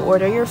cubicle, you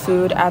order your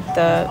food at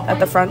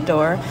the front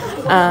door,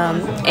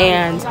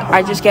 and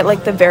I just get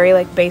like the very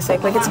like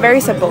basic, like it's very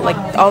simple, like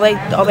all they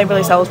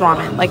really sell is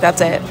ramen, like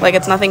that's it, like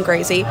it's nothing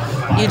crazy.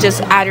 You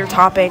just add your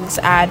toppings,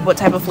 add what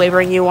type of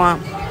flavoring you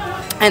want,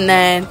 and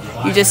then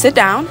you just sit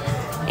down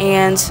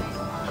and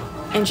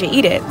you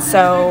eat it.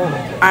 So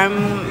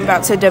I'm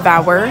about to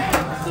devour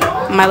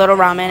my little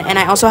ramen, and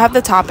I also have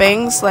the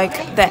toppings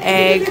like the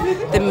egg,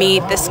 the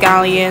meat, the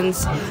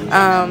scallions,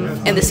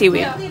 and the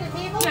seaweed.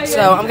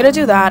 So I'm gonna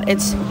do that.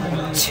 It's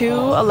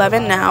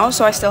 2:11 now,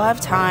 so I still have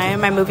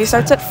time. My movie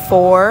starts at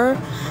 4,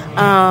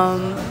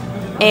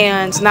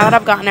 and now that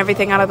I've gotten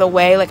everything out of the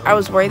way, like I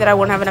was worried that I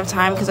wouldn't have enough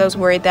time because I was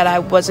worried that I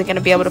wasn't gonna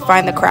be able to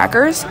find the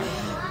crackers,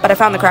 but I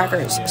found the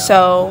crackers.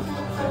 So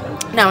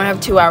now I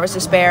have 2 hours to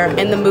spare,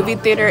 and the movie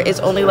theater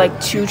is only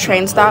like 2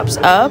 train stops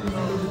up.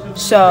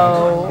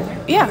 So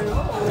yeah,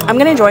 I'm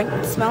gonna enjoy.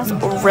 It smells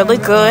really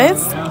good,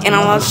 and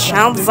I love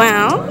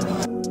𝐿𝐿𝐲.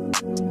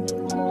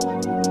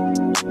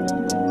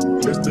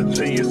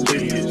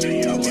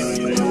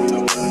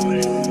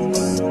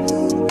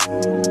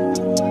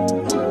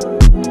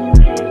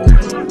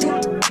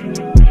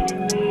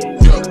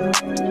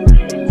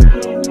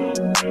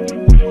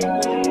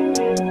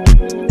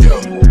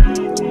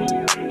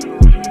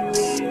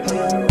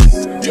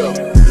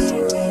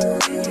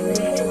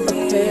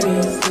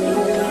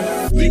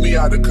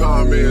 Out the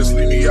comments,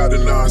 leave me out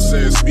the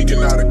nonsense. Speaking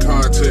out of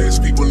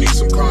context, people need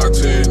some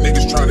content.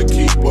 Niggas trying to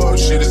keep up,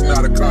 shit is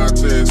not a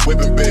contest.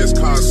 Whipping beds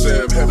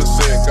concept, heaven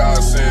sent,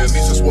 God sent. At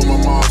least that's what my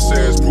mom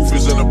says. Proof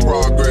is in the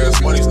progress,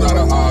 money's not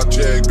an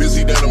object.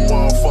 Busy than a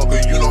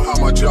motherfucker, you know how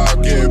my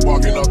job get.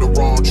 Barking up the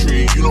wrong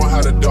tree, you know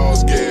how the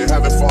dogs get.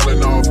 Haven't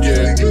fallen off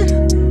yet.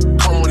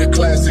 Come with a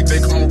classic,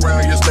 they come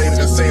around years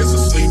later and say it's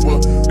a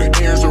sleeper. The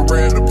ears are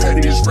rare, the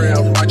petty is rare.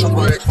 I chose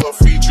my ex for a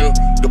feature.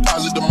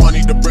 Deposit the money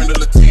to Brenda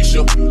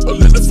Letitia,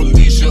 Linda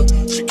Felicia.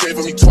 She gave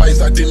me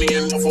twice, I didn't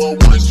even know for her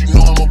once. You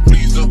know I'm a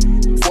pleaser.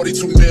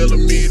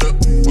 42mm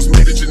was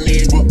made in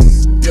Geneva.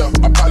 Yeah,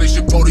 I probably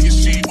should go to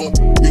Yeshiva.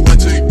 We went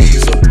to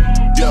Ibiza.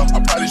 Yeah, I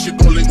probably should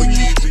go live with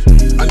Yeezy.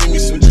 I need me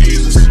some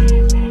Jesus.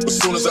 As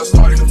soon as I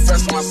started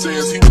confessing my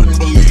sins, he wouldn't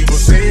believe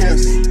us.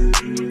 Sins,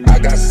 I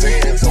got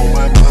sins on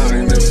my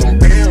mind and some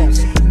bills.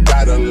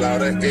 Got a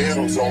lot of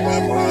L's on my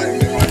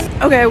mind.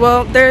 Okay,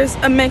 well, there's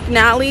a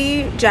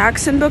McNally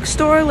Jackson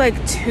bookstore like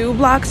 2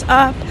 blocks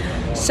up,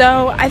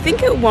 so I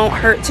think it won't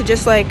hurt to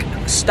just like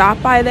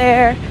stop by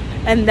there,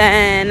 and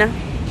then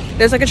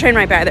there's like a train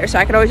right by there, so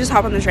I could always just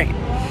hop on the train.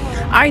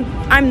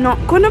 I'm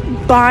not gonna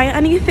buy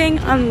anything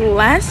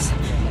unless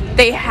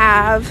they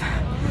have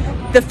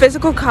the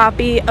physical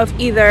copy of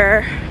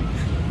either,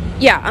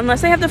 yeah,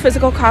 unless they have the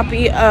physical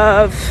copy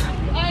of,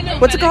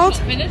 what's it called?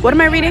 What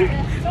am I reading?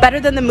 Better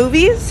Than the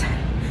Movies?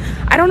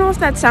 I don't know if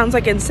that sounds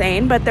like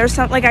insane, but there's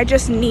some, like, I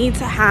just need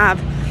to have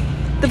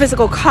the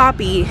physical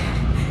copy,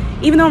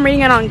 even though I'm reading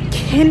it on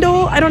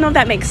Kindle. I don't know if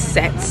that makes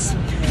sense.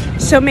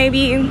 So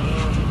maybe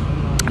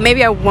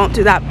I won't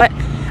do that, but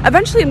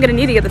eventually I'm gonna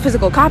need to get the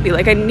physical copy.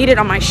 Like, I need it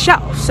on my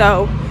shelf,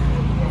 so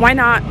why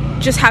not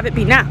just have it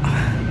be now?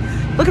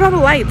 Look at all the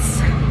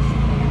lights.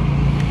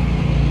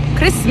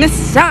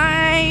 Christmas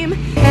time.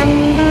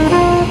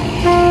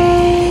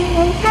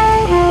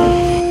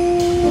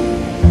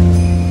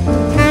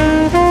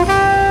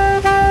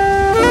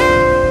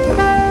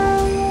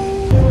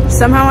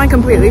 Somehow I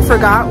completely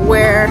forgot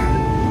where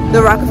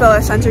the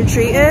Rockefeller Center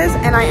tree is,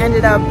 and I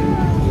ended up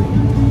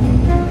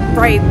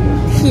right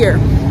here.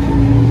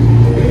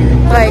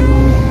 Like,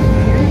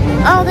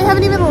 oh, they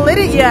haven't even lit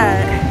it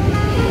yet.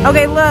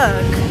 Okay,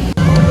 look.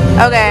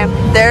 Okay,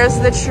 there's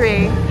the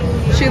tree.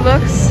 She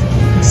looks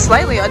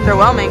slightly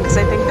underwhelming because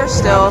I think they're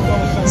still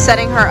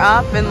setting her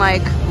up and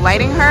like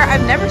lighting her.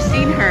 I've never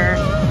seen her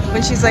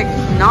when she's like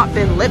not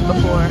been lit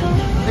before,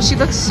 but she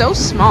looks so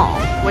small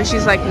when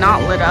she's like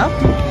not lit up.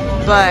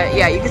 But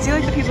yeah, you can see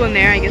like the people in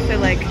there. I guess they're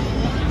like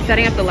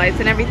setting up the lights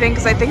and everything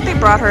because I think they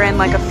brought her in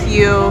like a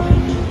few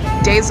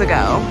days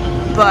ago.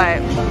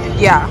 But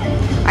yeah,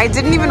 I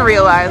didn't even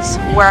realize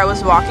where I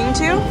was walking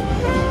to,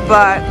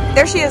 but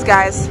there she is,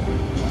 guys.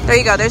 There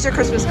you go. There's your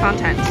Christmas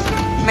content.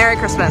 Merry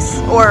Christmas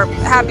or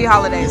Happy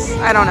Holidays.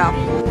 I don't know.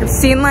 I've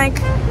seen like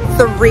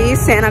 3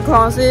 Santa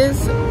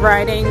Clauses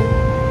riding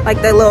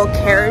like the little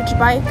carriage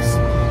bikes,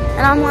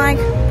 and I'm like,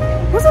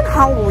 wasn't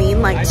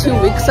Halloween like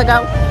 2 weeks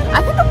ago?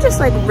 I think I'm just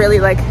like really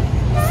like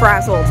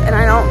frazzled, and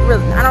I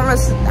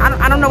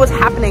don't know what's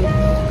happening.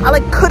 I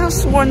like could have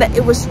sworn that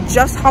it was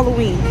just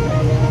Halloween.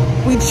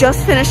 We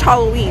just finished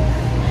Halloween,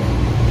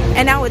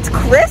 and now it's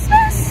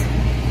Christmas.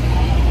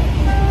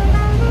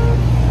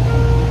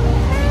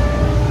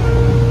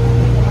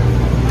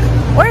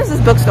 Where is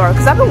this bookstore?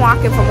 Because I've been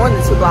walking for more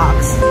than 2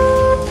 blocks.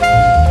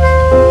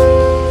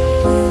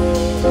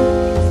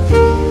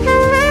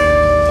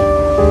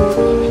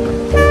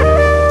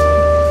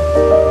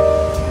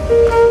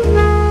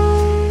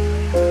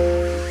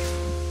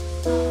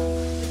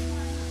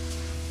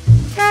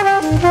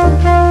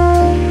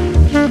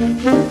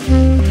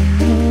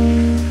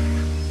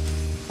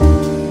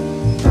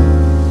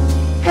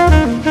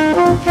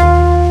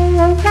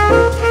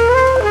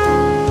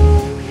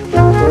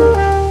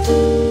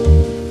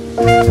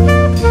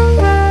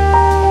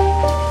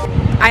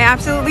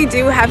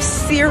 Do have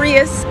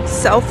serious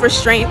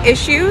self-restraint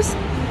issues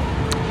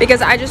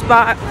because I just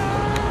bought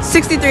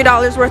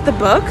 $63 worth of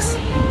books.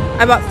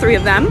 I bought 3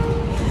 of them.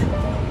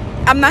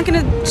 I'm not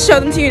gonna show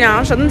them to you now,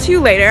 I'll show them to you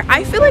later.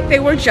 I feel like they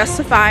were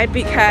justified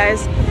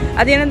because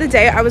at the end of the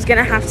day I was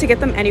gonna have to get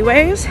them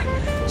anyways,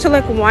 so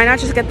like why not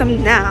just get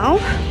them now?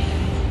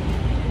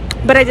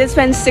 But I did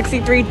spend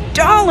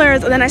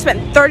 $63 and then I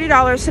spent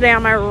 $30 today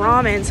on my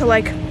ramen, so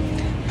like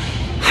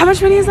how much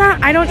money is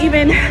that? I don't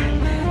even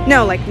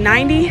know, like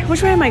 90.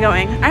 Which way am I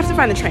going? I have to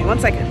find the train. 1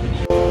 second.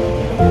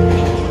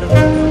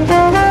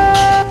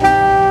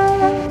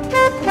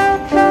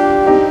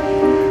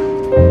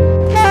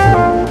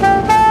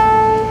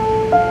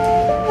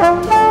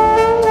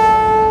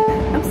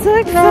 I'm so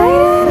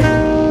excited.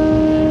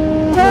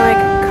 I'm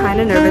like kind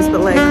of nervous,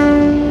 but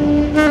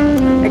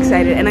like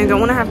excited, and I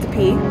don't want to have to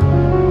pee,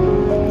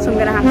 so I'm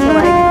gonna have to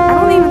like,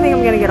 I don't even think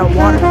I'm gonna get a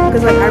water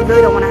because like I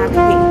really don't want to have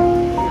to pee.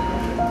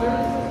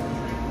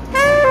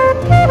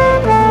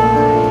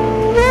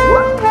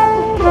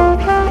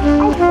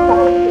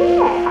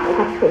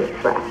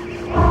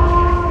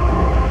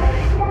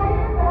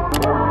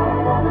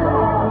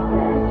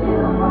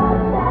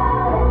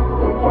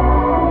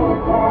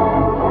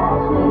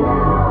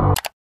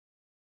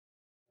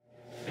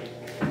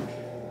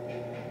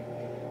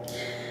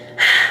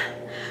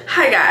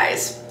 Hi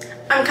guys,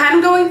 I'm kind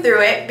of going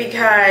through it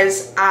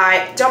because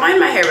I don't mind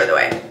my hair, by the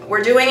way.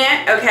 We're doing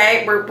it,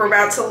 okay? We're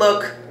about to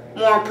look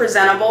more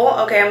presentable,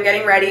 okay? I'm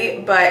getting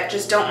ready, but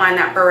just don't mind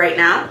that for right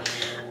now.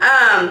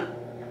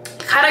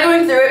 Kind of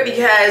going through it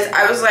because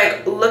I was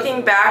like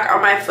looking back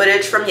on my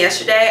footage from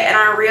yesterday and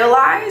I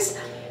realized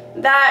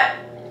that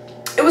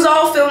it was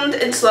all filmed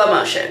in slow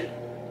motion.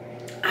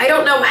 I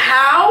don't know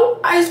how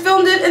I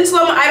filmed it in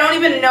slow motion. I don't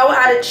even know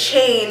how to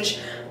change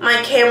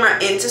my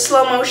camera into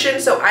slow motion,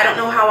 so I don't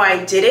know how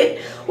I did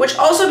it, which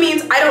also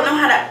means I don't know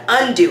how to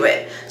undo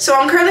it. So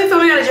I'm currently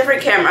filming on a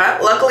different camera.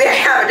 Luckily I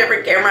have a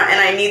different camera and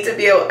I need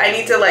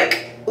to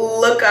like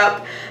look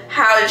up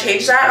how to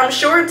change that. I'm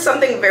sure it's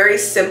something very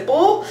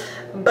simple,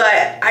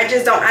 but I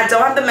don't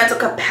have the mental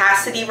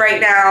capacity right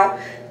now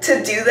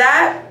to do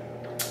that.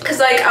 Cause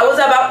like I was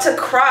about to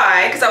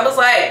cry because I was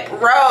like,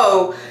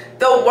 bro,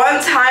 the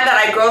one time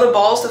that I grow the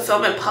balls to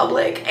film in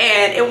public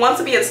and it wants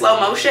to be in slow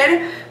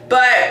motion.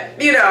 But,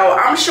 you know,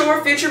 I'm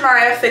sure future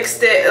Maya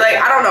fixed it. Like,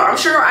 I don't know. I'm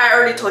sure I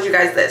already told you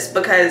guys this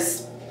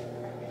because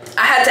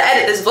I had to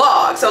edit this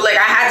vlog. So, like,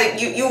 I had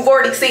to, you've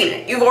already seen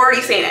it. You've already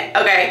seen it,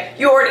 okay?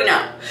 You already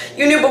know.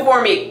 You knew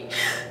before me.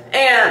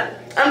 And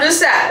I'm just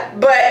sad.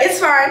 But it's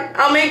fine.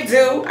 I'll make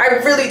do.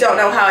 I really don't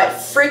know how it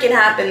freaking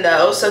happened,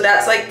 though. So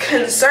that's, like,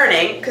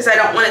 concerning because I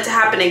don't want it to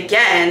happen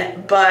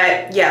again.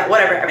 But, yeah,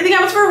 whatever. Everything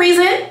happens for a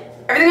reason.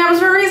 Everything happens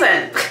for a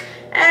reason.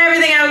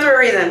 Everything happens for a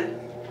reason.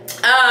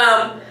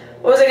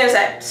 What was I gonna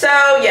say? So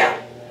yeah,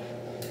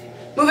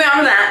 moving on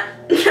from that,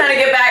 I'm trying to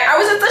get back. I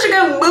was in such a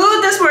good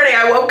mood this morning.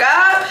 I woke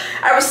up,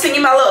 I was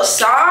singing my little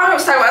song. I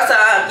was talking about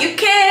some, you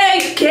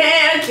can't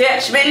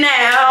catch me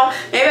now.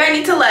 Maybe I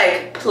need to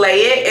like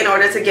play it in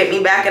order to get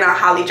me back in a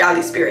holly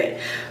jolly spirit.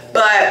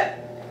 But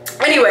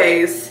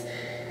anyways,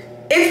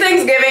 it's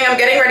Thanksgiving. I'm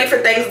getting ready for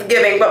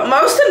Thanksgiving. But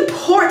most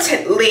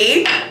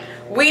importantly,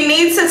 we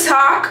need to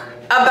talk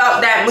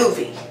about that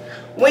movie.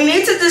 We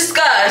need to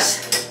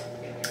discuss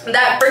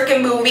that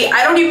freaking movie.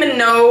 I don't even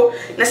know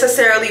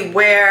necessarily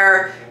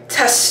where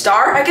to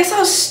start. I guess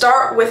I'll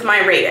start with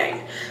my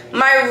rating.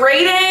 My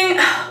rating,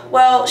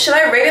 well, should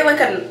I rate it like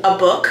a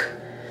book?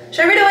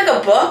 Should I rate it like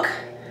a book?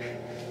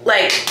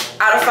 Like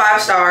out of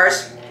 5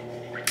 stars.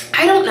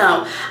 I don't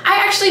know.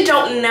 I actually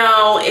don't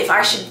know if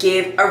I should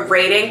give a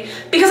rating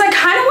because I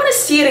kind of want to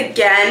see it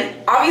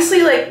again.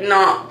 Obviously, like, I'm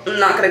not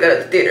gonna go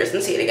to the theaters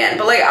and see it again,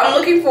 but like, I'm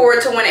looking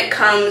forward to when it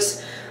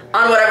comes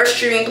on whatever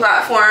streaming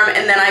platform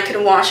and then I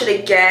can watch it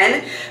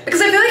again,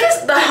 because I feel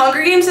like The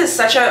Hunger Games is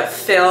such a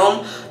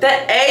film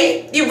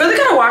that you really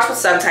gotta watch with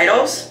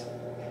subtitles.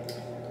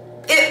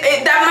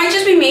 That might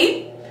just be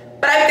me,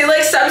 but I feel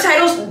like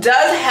subtitles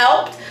does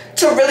help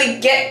to really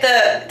get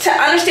to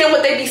understand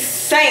what they be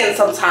saying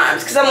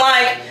sometimes. Because I'm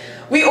like,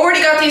 we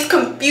already got these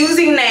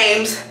confusing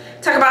names,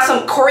 talking about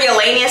some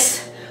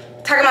Coriolanus,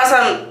 talking about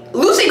some,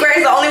 Lucy Gray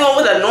is the only one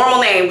with a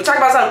normal name. We're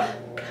talking about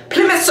some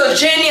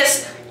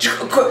Plymouth-Sojournius,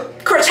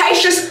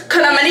 Cretaceous,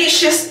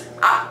 Canamanius.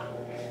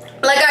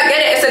 Like, I get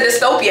it,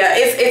 it's a dystopia.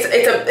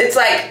 It's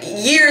like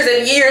years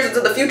and years into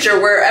the future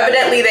where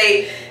evidently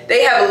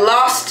they have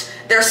lost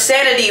their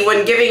sanity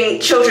when giving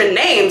children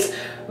names.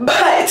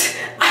 But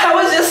I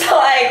was just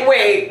like,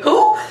 wait,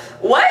 who?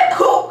 What?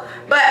 Who?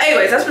 But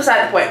anyways, that's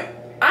beside the point.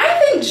 I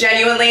think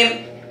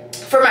genuinely,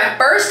 for my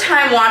first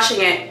time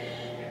watching it,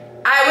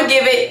 I would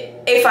give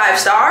it a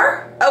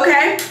 5-star,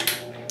 okay?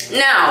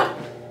 Now,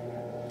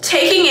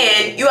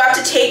 you have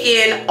to take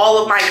in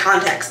all of my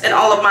context and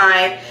all of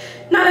my,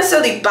 not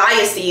necessarily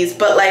biases,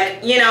 but like,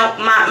 you know,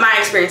 my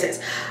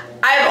experiences.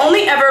 I've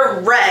only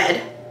ever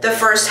read the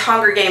first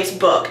Hunger Games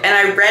book, and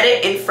I read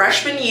it in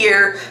freshman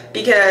year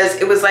because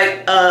it was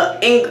like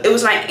it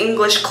was my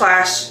English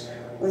class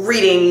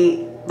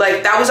reading,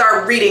 like that was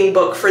our reading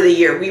book for the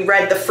year. We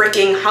read the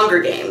freaking Hunger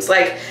Games.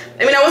 Like,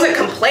 I mean, I wasn't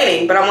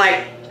complaining, but I'm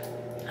like,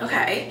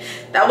 okay,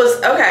 that was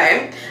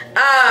okay.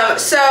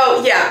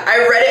 So yeah,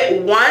 I read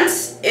it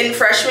once in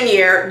freshman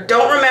year,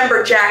 don't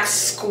remember jack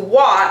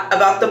squat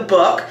about the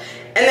book,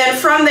 and then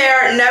from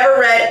there never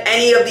read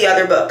any of the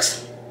other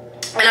books.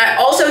 And I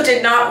also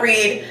did not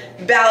read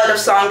Ballad of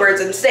Songbirds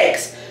and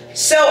Snakes.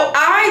 So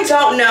I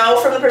don't know,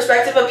 from the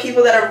perspective of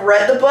people that have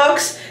read the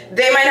books,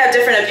 they might have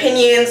different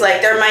opinions,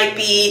 like there might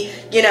be,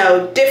 you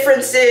know,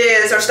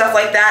 differences or stuff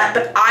like that,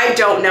 but I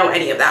don't know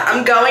any of that.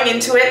 I'm going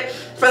into it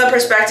from the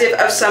perspective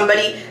of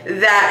somebody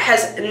that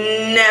has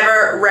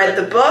never read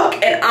the book,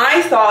 and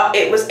I thought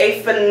it was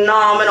a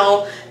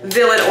phenomenal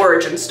villain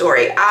origin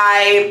story.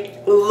 I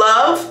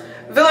love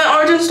villain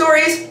origin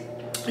stories,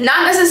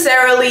 not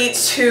necessarily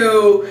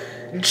to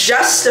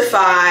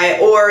justify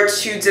or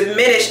to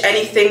diminish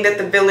anything that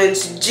the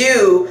villains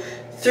do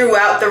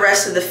throughout the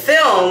rest of the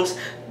films,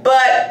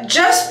 but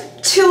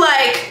just to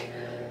like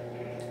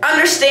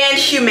understand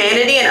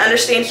humanity and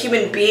understand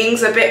human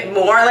beings a bit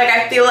more. Like,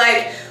 I feel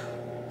like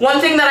one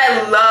thing that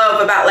I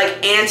love about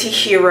like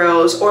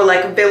anti-heroes or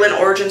like villain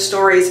origin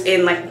stories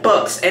in like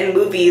books and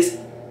movies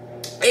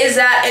is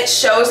that it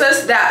shows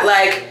us that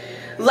like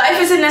life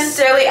isn't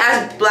necessarily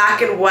as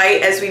black and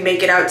white as we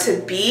make it out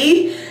to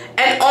be,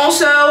 and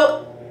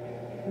also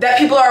that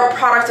people are a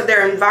product of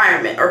their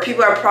environment, or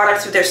people are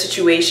products of their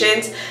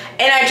situations.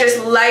 And I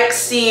just like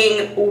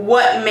seeing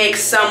what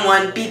makes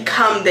someone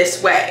become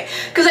this way,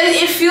 because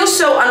it feels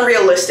so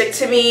unrealistic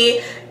to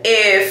me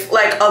if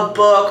like a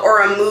book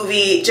or a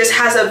movie just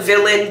has a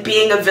villain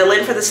being a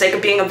villain for the sake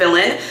of being a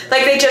villain.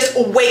 Like, they just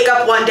wake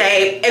up one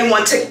day and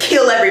want to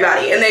kill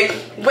everybody, and they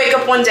wake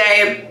up one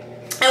day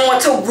and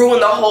want to ruin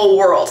the whole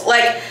world.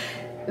 Like,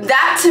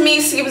 that to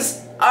me seems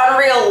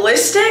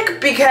unrealistic,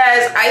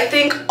 because I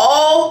think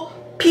all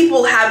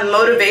people have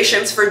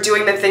motivations for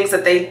doing the things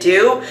that they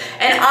do,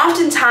 and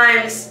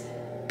oftentimes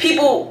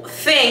people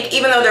think,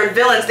 even though they're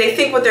villains, they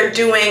think what they're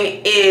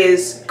doing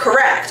is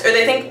correct, or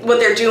they think what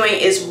they're doing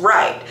is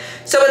right.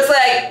 So it's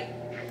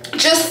like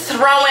just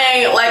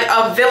throwing like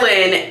a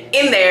villain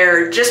in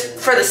there just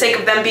for the sake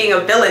of them being a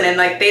villain, and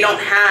like they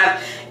don't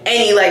have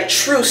any like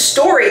true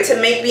story to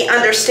make me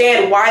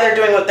understand why they're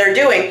doing what they're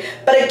doing.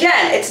 But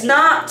again, it's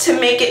not to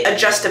make it a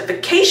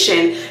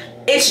justification,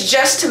 it's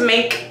just to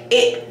make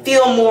it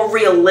feel more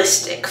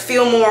realistic,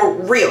 feel more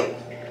real.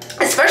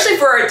 Especially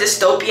for a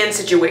dystopian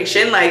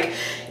situation, like,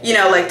 you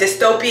know, like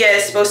dystopia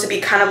is supposed to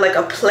be kind of like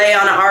a play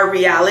on our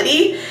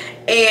reality.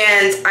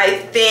 And I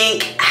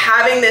think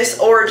having this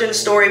origin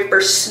story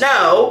for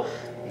Snow,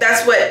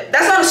 that's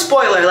not a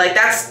spoiler, like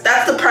that's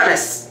the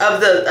premise of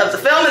the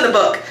film and the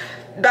book.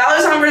 Ballad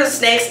of Songbirds and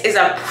Snakes is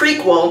a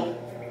prequel,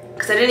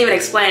 because I didn't even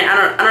explain,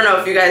 I don't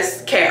know if you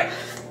guys care,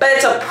 but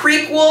it's a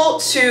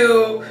prequel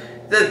to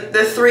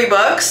the 3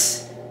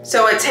 books.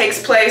 So it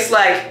takes place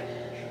like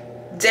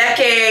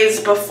decades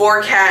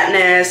before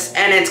Katniss,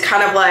 and it's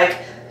kind of like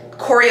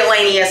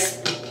Coriolanus,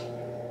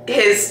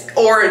 his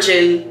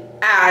origin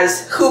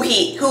as who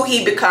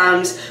he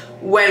becomes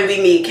when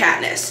we meet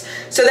Katniss.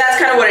 So that's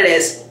kind of what it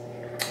is.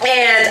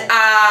 And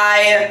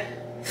I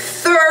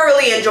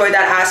thoroughly enjoyed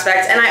that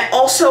aspect, and I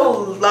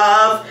also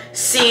love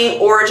seeing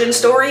origin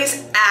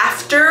stories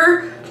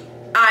after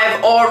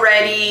I've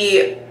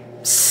already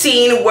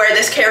seen where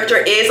this character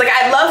is. Like,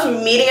 I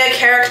love meeting a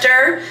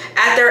character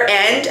at their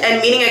end and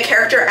meeting a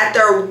character at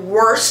their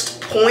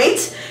worst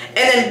point, and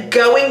then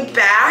going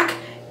back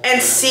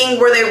and seeing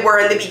where they were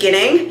in the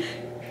beginning.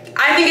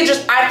 I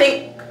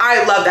think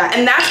I love that.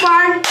 And that's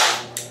why,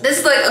 this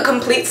is like a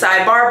complete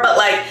sidebar, but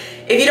like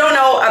if you don't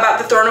know about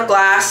the Throne of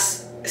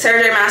Glass,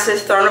 Sarah J.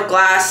 Maas's Throne of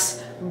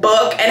Glass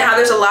book, and how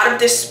there's a lot of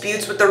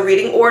disputes with the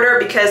reading order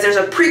because there's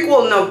a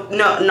prequel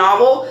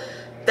novel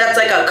that's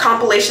like a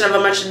compilation of a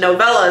bunch of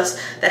novellas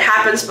that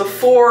happens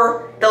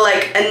before the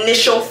like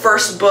initial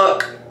first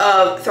book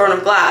of Throne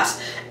of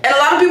Glass. And a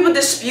lot of people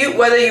dispute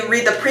whether you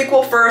read the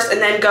prequel first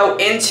and then go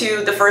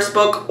into the first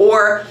book,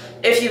 or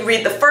if you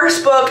read the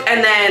first book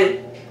and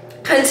then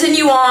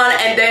continue on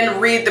and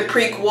then read the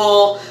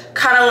prequel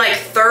kind of like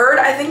third.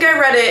 I think I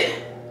read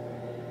it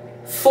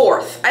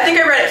fourth.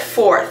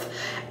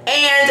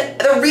 And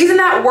the reason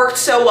that worked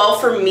so well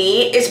for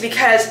me is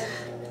because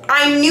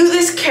I knew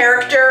this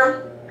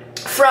character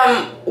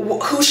from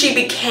who she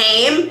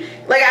became.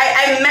 Like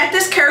I met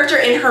this character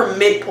in her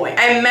midpoint.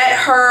 I met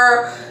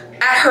her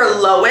at her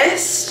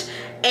lowest,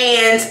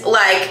 and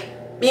like,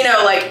 you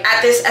know, like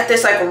at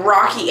this like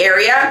rocky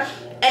area,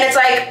 and it's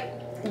like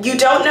you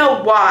don't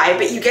know why,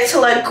 but you get to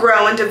like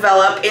grow and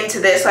develop into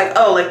this like,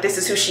 oh, like this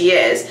is who she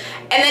is,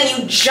 and then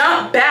you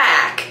jump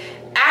back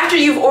after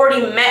you've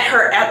already met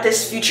her at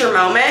this future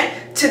moment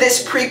to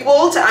this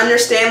prequel to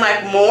understand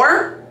like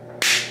more.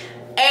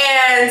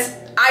 And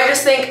I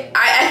just think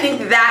I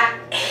think that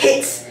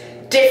hits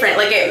different.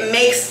 Like it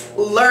makes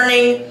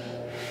learning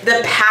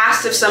the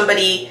past of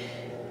somebody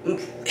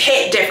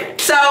hit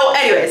different. So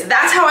anyways,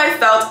 that's how I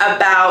felt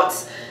about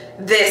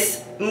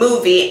this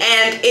movie,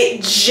 and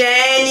it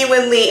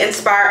genuinely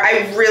inspired.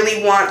 I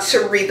really want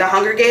to read the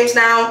Hunger Games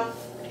now,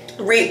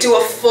 do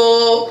a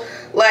full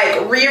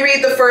like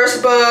reread the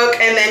first book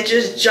and then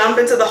just jump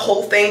into the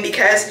whole thing,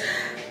 because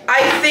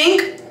I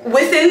think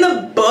within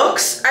the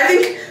books, I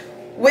think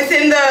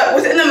within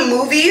the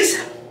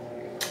movies,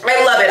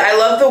 I love it. I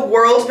love the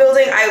world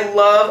building. I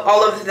love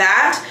all of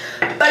that.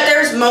 But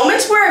there's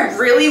moments where I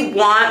really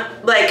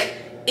want like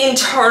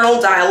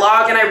internal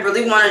dialogue, and I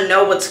really want to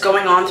know what's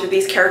going on through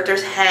these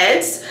characters'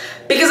 heads,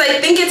 because I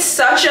think it's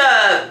such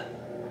a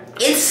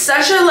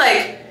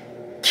like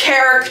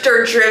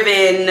character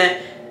driven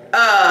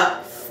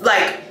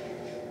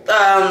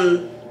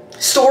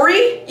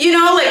story, you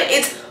know, like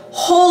it's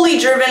wholly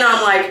driven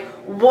on like,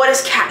 what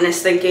is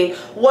Katniss thinking?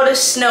 What is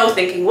Snow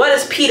thinking? What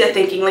is Peeta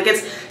thinking? Like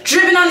it's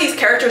driven on these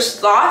characters'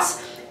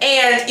 thoughts,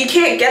 and you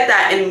can't get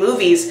that in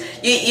movies.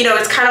 You know,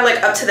 it's kind of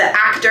like up to the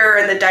actor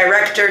and the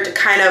director to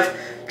kind of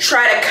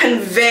try to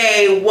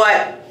convey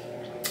what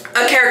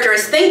a character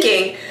is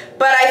thinking.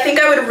 But I think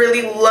I would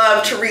really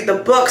love to read the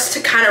books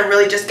to kind of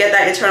really just get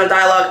that internal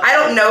dialogue. I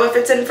don't know if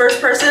it's in first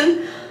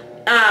person,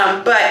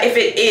 but if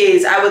it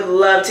is, I would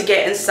love to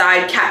get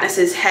inside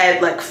Katniss's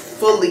head like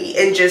fully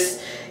and just,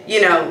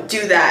 you know,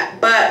 do that.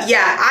 But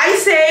yeah, I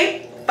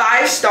say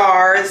 5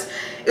 stars.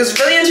 It was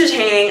really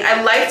entertaining.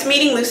 I liked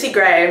meeting Lucy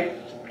Gray.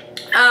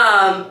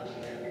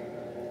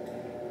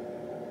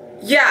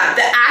 Yeah,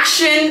 the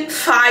action,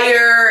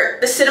 fire,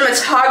 the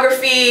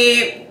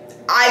cinematography,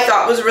 I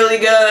thought was really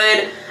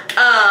good.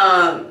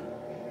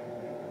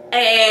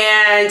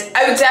 And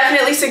I would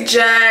definitely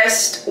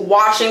suggest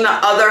watching the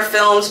other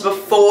films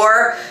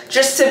before,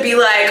 just to be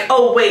like,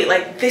 oh wait,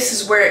 like this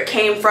is where it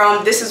came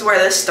from, this is where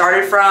this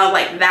started from,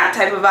 like that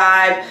type of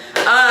vibe.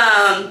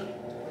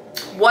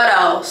 What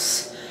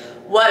else?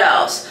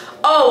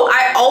 Oh,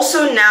 I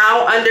also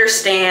now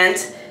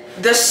understand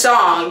the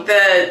song,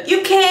 the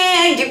you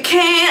can't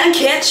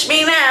catch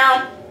me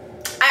now.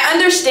 I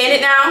understand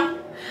it now.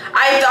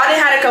 I thought it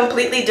had a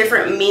completely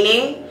different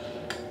meaning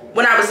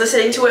when I was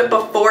listening to it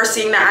before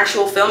seeing the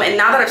actual film, and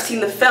now that I've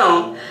seen the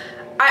film,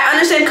 I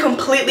understand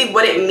completely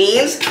what it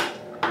means.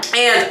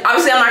 And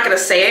obviously I'm not gonna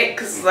say it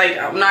because like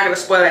I'm not gonna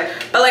spoil it,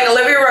 but like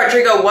Olivia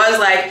Rodrigo was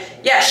like,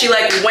 yeah, she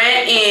like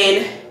went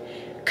in,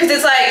 because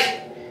it's like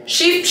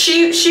she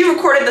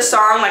recorded the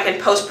song like in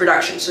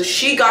post-production, so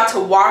she got to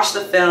watch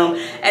the film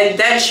and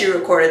then she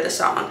recorded the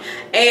song,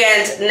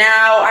 and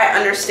now I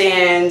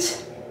understand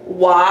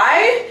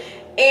why,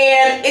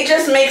 and it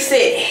just makes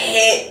it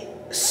hit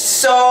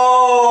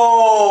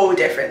so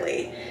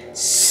differently,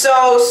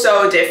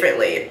 so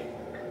differently.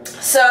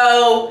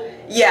 So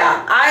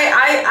yeah,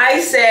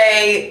 I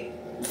say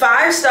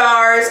 5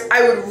 stars.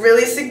 I would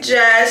really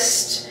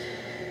suggest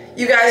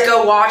you guys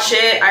go watch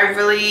it. I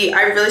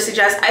really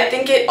suggest. I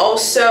think it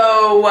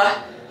also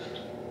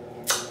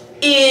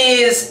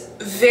is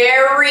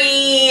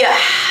very,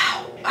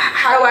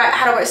 how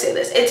do I say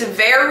this? It's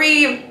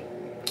very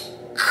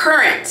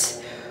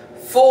current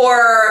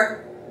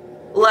for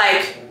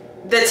like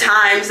the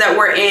times that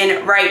we're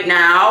in right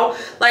now.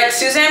 Like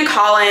Suzanne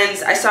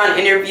Collins, I saw an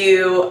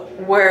interview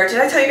where, did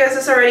I tell you guys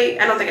this already?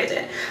 I don't think I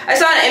did. I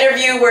saw an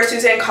interview where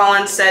Suzanne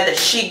Collins said that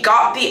she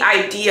got the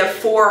idea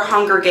for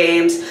Hunger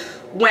Games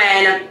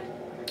when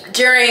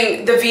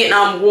during the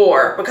Vietnam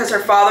War, because her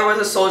father was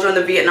a soldier in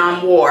the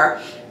Vietnam War,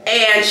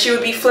 and she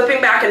would be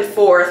flipping back and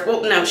forth.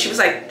 Well, no, she was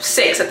like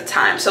 6 at the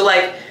time, so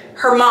like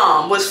her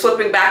mom was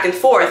flipping back and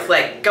forth,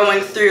 like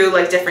going through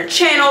like different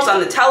channels on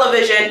the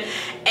television,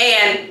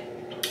 and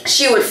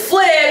she would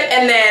flip,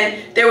 and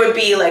then there would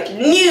be like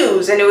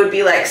news, and it would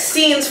be like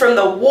scenes from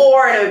the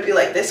war, and it would be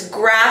like this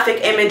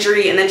graphic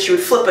imagery, and then she would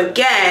flip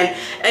again,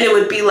 and it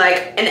would be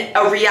like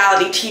a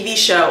reality TV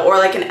show or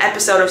like an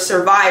episode of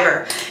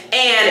Survivor.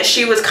 And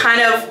she was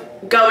kind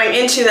of going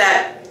into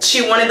that.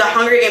 She wanted the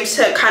Hunger Games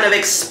to kind of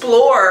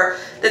explore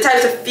the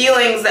types of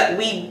feelings that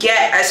we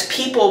get as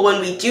people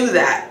when we do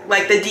that,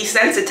 like the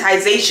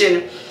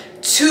desensitization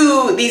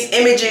to these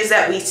images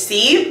that we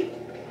see.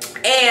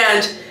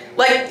 And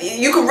like,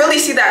 you can really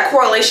see that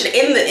correlation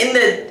in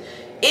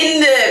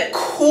the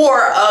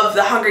core of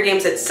the Hunger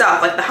Games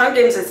itself. Like, the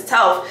Hunger Games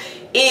itself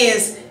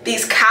is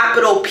these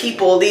capital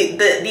people,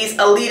 these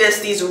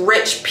elitists, these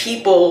rich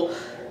people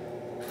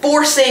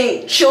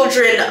forcing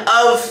children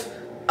of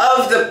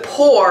the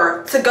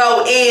poor to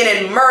go in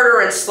and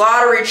murder and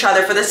slaughter each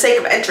other for the sake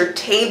of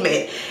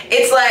entertainment.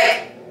 It's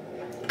like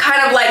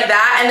kind of like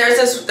that. And there's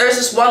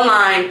this one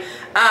line,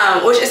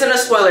 which isn't a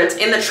spoiler, it's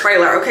in the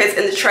trailer, okay? It's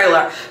in the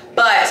trailer.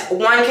 But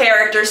one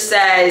character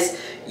says,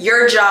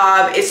 your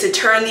job is to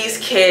turn these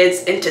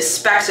kids into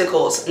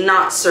spectacles,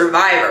 not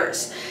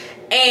survivors.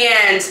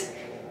 And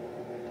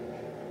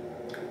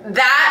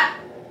that,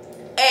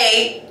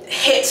 A,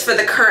 hits for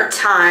the current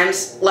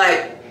times,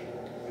 like,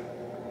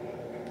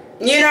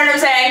 you know what I'm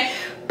saying?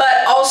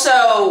 But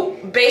also,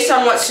 based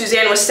on what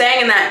Suzanne was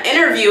saying in that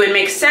interview, it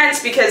makes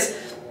sense, because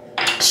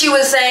she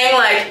was saying,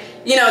 like,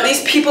 you know,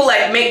 these people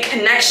like make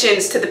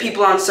connections to the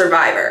people on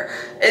Survivor.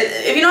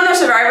 If you don't know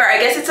Survivor, I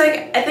guess it's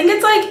like, I think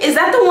it's like, is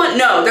that the one?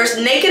 No, there's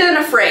Naked and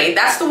Afraid.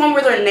 That's the one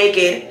where they're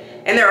naked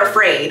and they're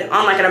afraid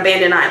on like an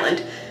abandoned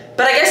island.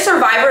 But I guess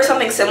Survivor is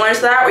something similar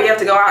to that, where you have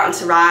to go out and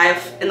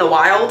survive in the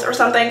wild or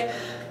something.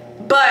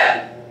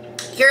 But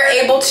you're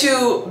able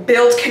to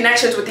build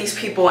connections with these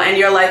people, and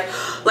you're like,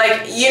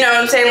 you know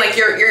what I'm saying? Like,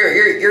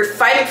 you're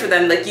fighting for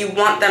them. Like, you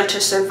want them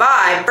to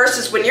survive,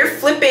 versus when you're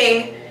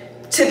flipping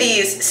to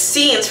these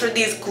scenes for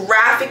these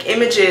graphic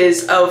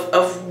images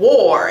of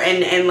war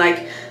and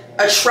like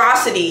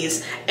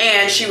atrocities.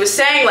 And she was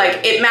saying,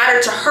 like, it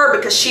mattered to her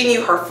because she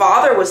knew her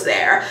father was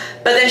there,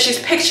 but then she's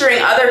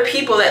picturing other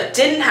people that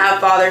didn't have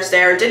fathers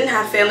there, didn't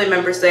have family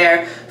members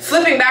there,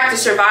 flipping back to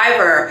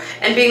Survivor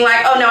and being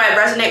like, oh no, I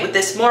resonate with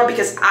this more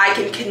because I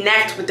can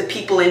connect with the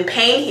people in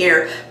pain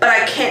here, but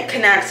I can't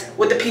connect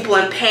with the people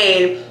in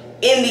pain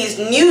in these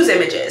news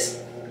images.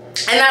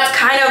 And that's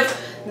kind of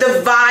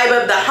the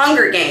vibe of the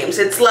Hunger Games.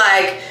 It's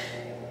like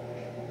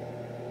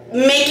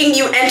making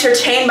you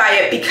entertained by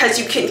it because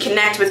you can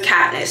connect with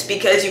Katniss,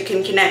 because you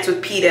can connect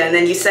with Peeta, and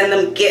then you send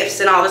them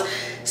gifts and all this.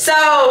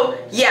 So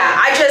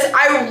yeah,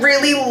 I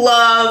really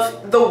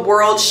love the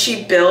world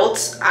she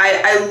built.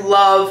 I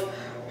love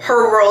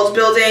her world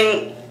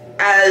building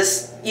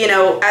as, you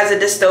know, as a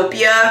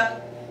dystopia.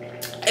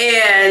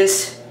 And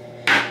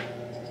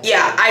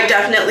yeah, I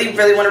definitely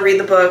really want to read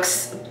the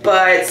books,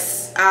 but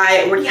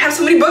I already have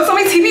so many books on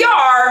my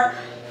TBR,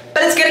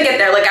 but it's gonna get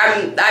there. Like,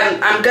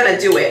 I'm gonna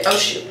do it. Oh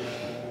shoot,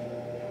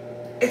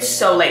 it's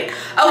so late.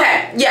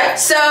 Okay, yeah,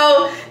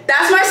 so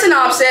that's my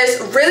synopsis.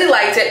 Really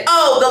liked it.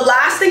 Oh, the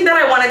last thing that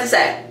I wanted to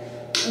say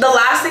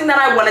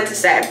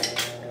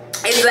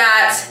is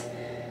that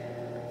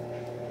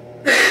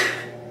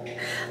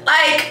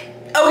like,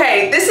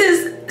 okay, this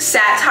is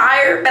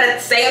satire, but at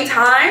the same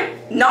time,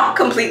 not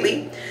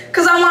completely,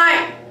 because I'm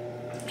like,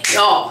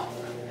 y'all,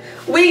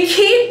 we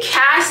keep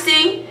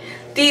casting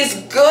these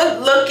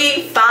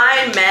good-looking,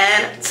 fine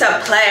men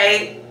to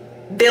play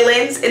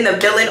villains in the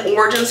villain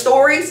origin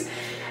stories.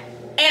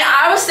 And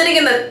I was sitting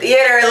in the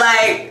theater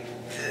like,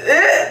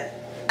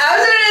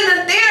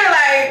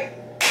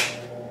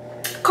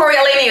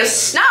 Coriolanus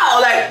Snow,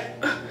 like,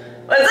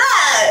 what's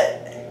that?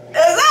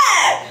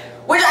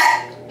 What's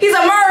that? He's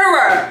a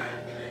murderer.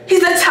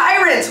 He's a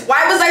tyrant.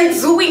 Why was I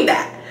doing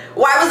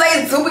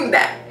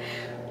that?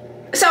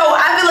 So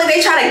I feel like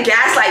they try to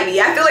gaslight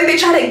me. I feel like they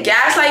try to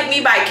gaslight me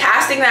by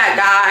casting that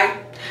guy.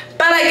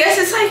 But I guess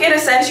it's like, in a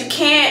sense, you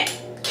can't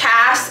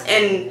cast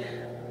and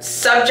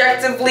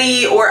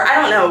subjectively, or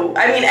I don't know.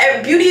 I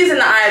mean, beauty is in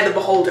the eye of the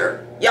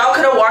beholder. Y'all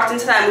could have walked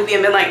into that movie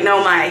and been like,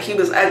 no, Maya, he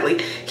was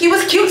ugly. He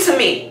was cute to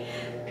me.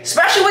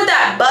 Especially with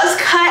that buzz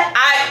cut.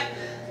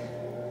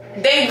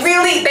 They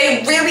really,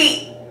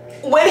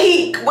 when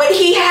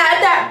he had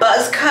that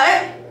buzz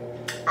cut,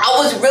 I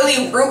was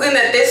really rooting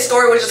that this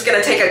story was just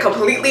gonna take a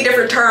completely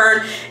different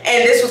turn,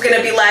 and this was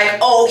gonna be like,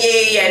 oh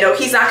yeah, no,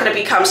 he's not gonna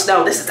become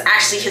Snow. This is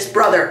actually his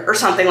brother or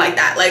something like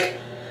that. Like,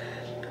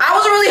 I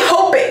was really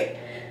hoping,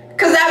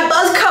 because that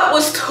buzz cut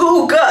was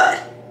too good.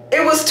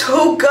 It was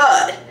too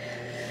good.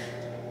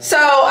 So,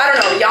 I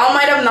don't know, y'all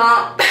might have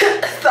not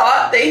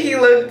thought that he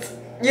looked,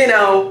 you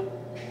know,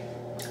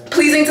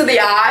 pleasing to the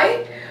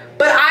eye,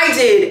 but I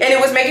did, and it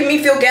was making me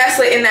feel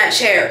gaslit in that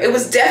chair. It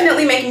was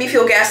definitely making me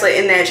feel gaslit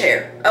in that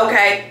chair,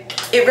 okay?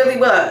 It really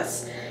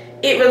was.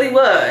 It really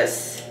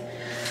was.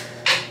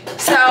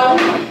 So,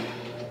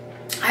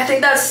 I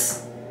think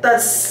that's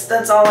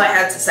all I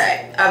had to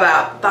say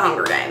about the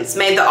Hunger Games.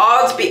 May the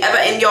odds be ever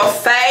in your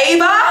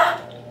favor.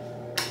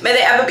 May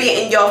they ever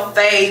be in your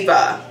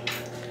favor.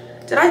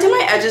 Did I do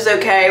my edges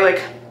okay?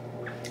 Like,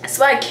 That's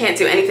why I can't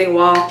do anything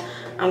while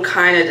I'm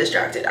kind of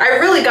distracted. I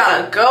really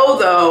gotta go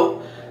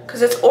though,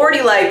 because it's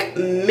already like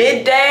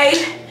midday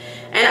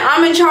and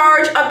I'm in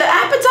charge of the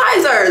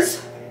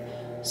appetizers.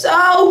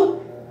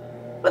 So,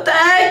 what the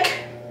heck?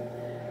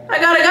 I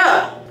gotta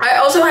go. I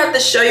also have to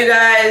show you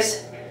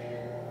guys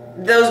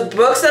those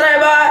books that I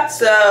bought,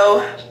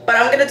 so, but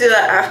I'm gonna do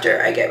that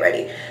after I get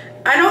ready.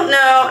 I don't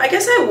know, I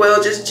guess I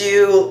will just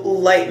do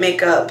light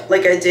makeup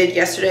like I did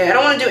yesterday. I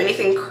don't want to do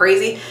anything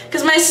crazy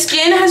because my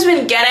skin has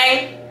been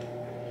getting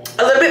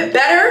a little bit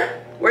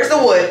better. Where's the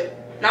wood?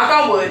 Knock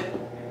on wood.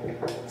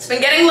 It's been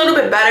getting a little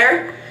bit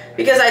better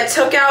because I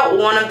took out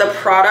one of the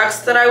products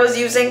that I was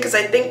using because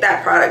I think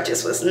that product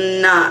just was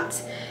not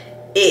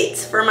it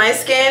for my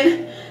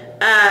skin.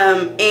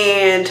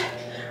 And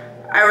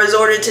I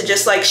resorted to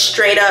just like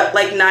straight up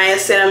like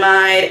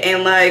niacinamide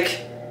and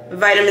like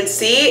vitamin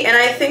C, and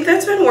I think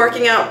that's been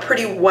working out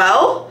pretty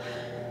well.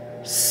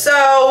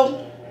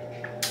 So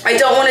I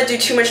don't want to do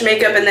too much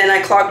makeup and then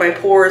I clog my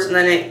pores and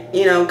then it,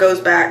 you know,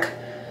 goes back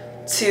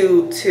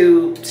to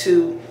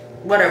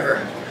whatever.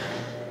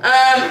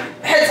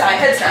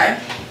 Head tie.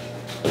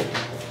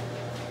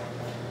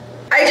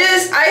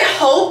 I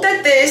hope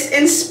that this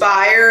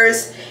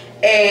inspires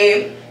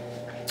a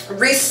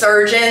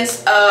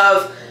resurgence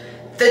of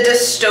the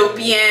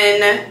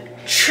dystopian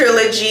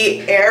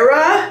trilogy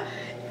era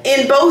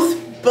in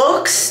both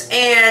books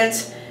and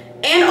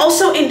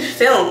also in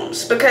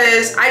films,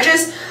 because I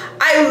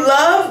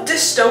love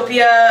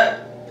dystopia.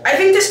 I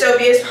think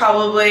dystopia is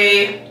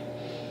probably,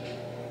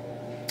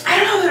 I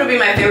don't know if it'll be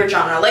my favorite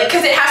genre, like,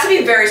 because it has to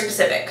be very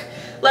specific,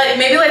 like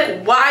maybe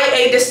like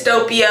YA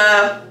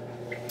dystopia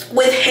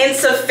with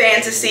hints of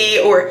fantasy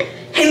or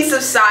hints of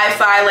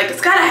sci-fi. Like,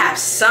 it's gotta have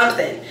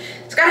something.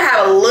 It's gotta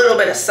have a little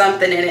bit of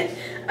something in it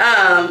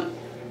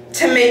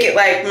to make it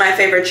like my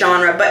favorite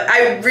genre. But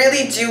I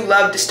really do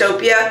love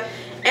dystopia,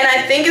 and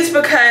I think it's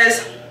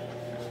because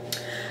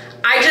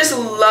I just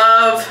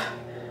love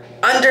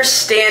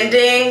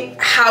understanding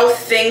how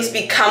things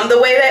become the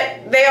way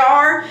that they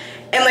are.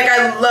 And like,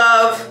 I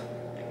love,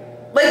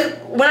 like,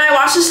 when I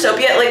watch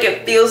dystopia, like,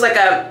 it feels like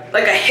a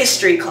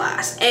history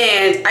class,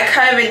 and I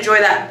kind of enjoy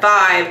that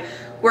vibe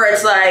where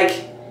it's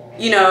like,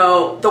 you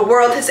know, the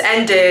world has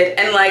ended,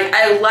 and like,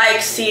 I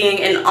like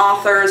seeing an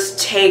author's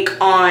take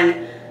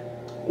on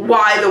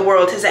why the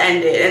world has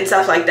ended and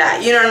stuff like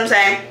that, you know what I'm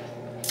saying?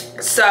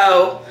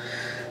 So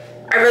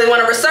I really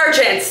want a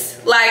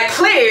resurgence. Like,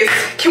 please,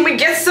 can we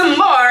get some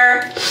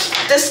more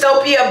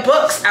dystopia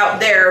books out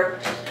there?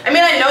 I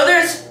mean, I know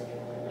there's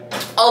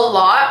a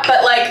lot,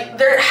 but like,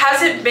 there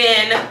hasn't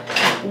been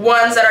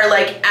ones that are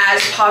like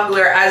as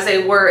popular as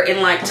they were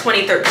in like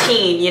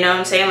 2013, you know what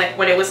I'm saying? Like,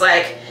 when it was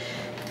like,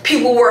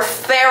 people were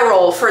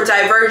feral for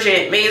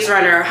Divergent, Maze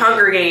Runner,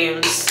 Hunger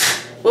Games.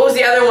 What was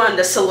the other one?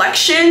 The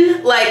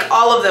Selection? Like,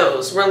 all of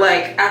those were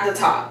like at the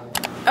top.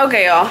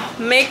 Okay, y'all,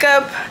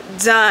 makeup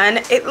done.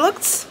 It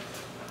looks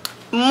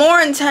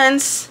more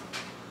intense,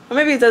 or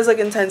maybe it does look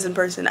intense in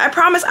person. I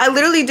promise, I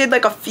literally did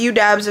like a few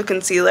dabs of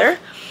concealer.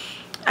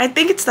 I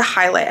think it's the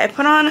highlight.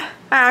 I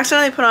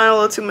accidentally put on a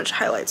little too much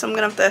highlight, so I'm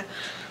gonna have to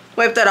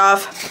wipe that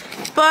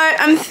off. But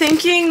I'm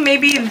thinking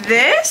maybe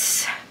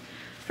this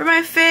for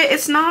my fit.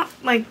 It's not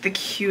like the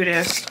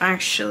cutest,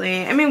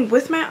 actually. I mean,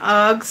 with my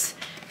Uggs,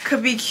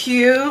 could be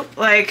cute.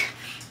 Like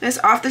this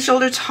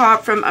off-the-shoulder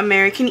top from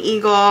American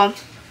Eagle,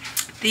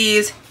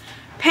 these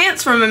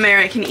pants from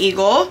American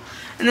Eagle,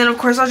 and then of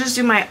course I'll just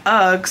do my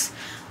Uggs.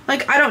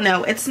 Like, I don't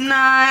know. It's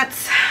not,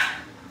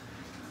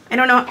 I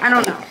don't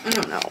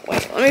know.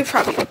 Wait, let me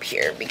prop it up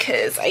here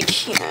because I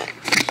can't.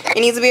 I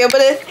need to be able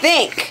to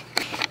think.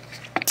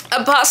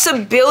 A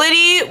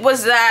possibility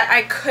was that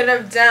I could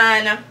have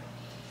done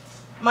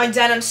my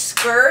denim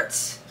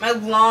skirt, my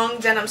long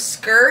denim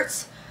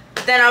skirt.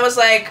 But then I was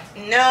like,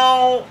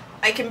 no,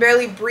 I can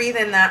barely breathe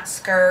in that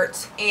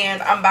skirt,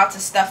 and I'm about to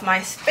stuff my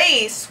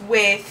face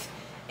with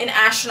an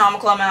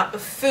astronomical amount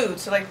of food.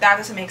 So like, that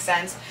doesn't make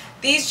sense.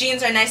 These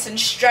jeans are nice and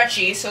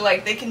stretchy, so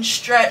like, they can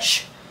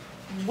stretch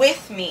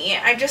with me.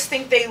 I just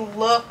think they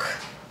look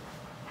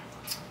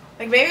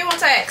like, maybe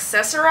once I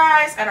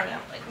accessorize, I don't know,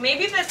 like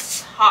maybe the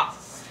top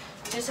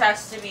just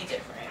has to be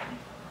different.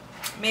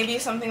 Maybe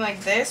something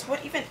like this.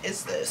 What even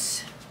is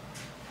this?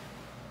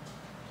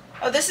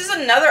 Oh, this is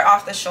another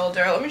off the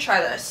shoulder. Let me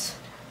try this.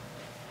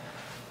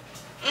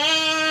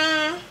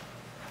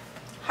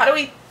 What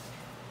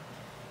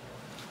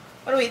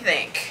do we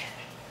think?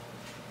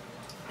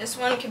 This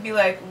one could be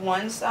like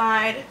one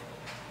side,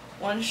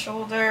 one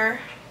shoulder,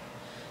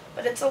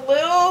 but it's a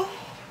little,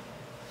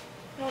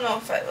 I don't know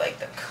if I like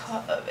the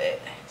cut of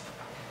it.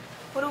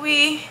 What do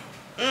we,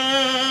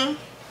 I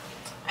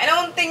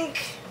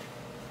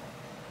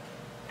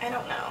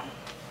don't know.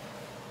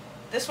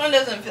 This one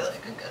doesn't feel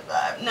like a good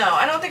vibe. No,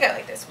 I don't think I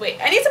like this. Wait,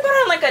 I need to put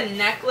on like a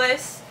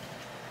necklace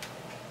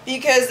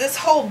because this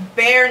whole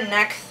bare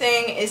neck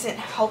thing isn't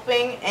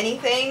helping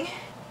anything.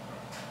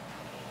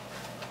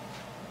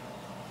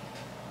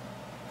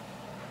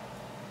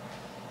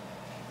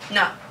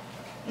 No,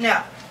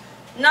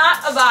 not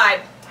a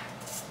vibe.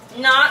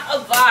 Not a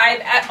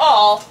vibe at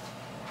all.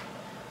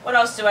 What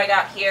else do I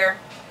got here?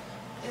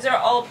 These are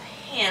all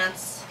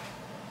pants.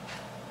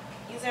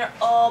 These are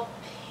all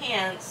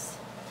pants.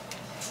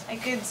 I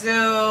could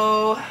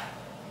do...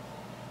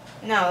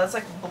 No, that's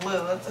like blue.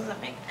 That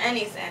doesn't make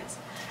any sense.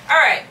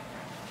 Alright.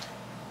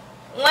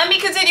 Let me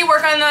continue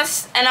work on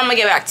this and I'm gonna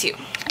get back to you.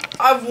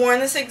 I've worn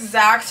this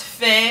exact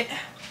fit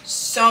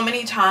so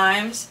many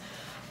times,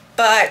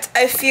 but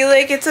I feel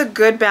like it's a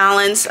good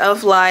balance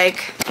of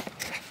like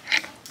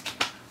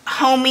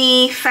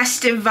homey,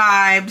 festive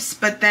vibes,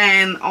 but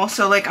then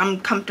also like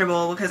I'm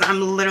comfortable because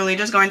I'm literally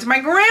just going to my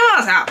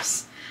grandma's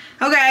house.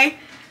 Okay?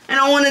 I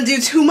don't want to do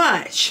too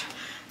much.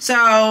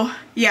 So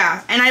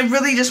yeah, and I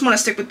really just want to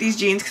stick with these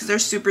jeans because they're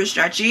super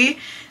stretchy.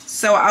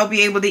 So I'll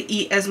be able to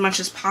eat as much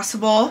as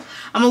possible.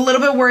 I'm a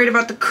little bit worried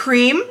about the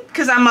cream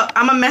because I'm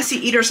a messy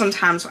eater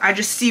sometimes. I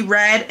just see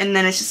red and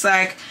then it's just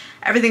like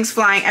everything's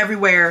flying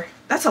everywhere.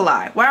 That's a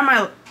lie. Why am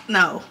I?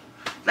 No.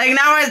 Like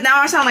now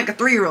I sound like a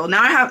 3-year-old.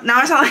 Now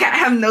I sound like I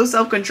have no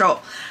self-control.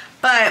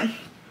 But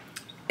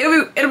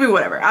it'll be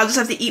whatever. I'll just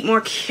have to eat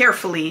more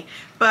carefully.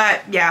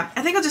 But yeah,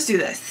 I think I'll just do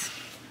this.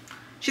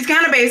 She's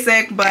kind of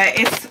basic, but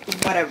it's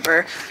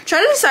whatever. I'm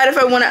trying to decide if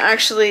I want to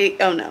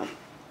actually. Oh no.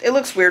 It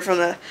looks weird from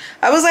the...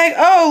 I was like,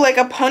 oh, like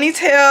a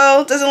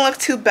ponytail doesn't look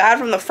too bad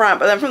from the front.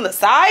 But then from the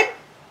side,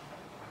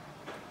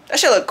 that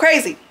shit look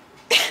crazy.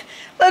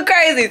 Look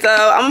crazy. So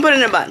I'm going to put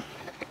it in a bun.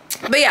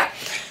 But yeah.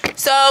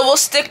 So we'll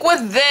stick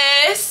with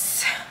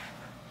this.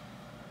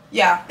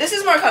 Yeah, this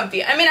is more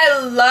comfy. I mean, I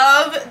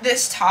love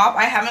this top.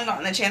 I haven't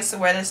gotten the chance to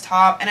wear this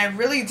top. And I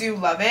really do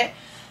love it.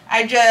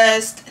 I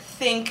just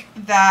think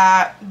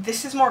that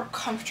this is more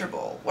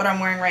comfortable, what I'm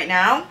wearing right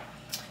now.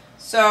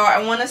 So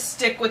I want to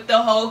stick with the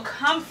whole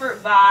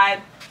comfort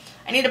vibe.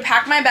 I need to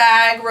pack my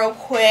bag real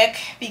quick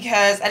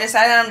because I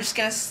decided I'm just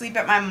going to sleep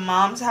at my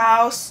mom's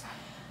house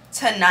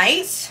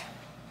tonight.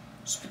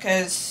 Just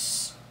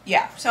because,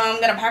 yeah. So I'm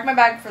going to pack my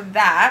bag for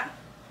that.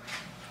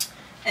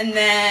 And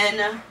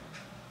then,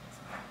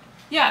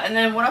 yeah. And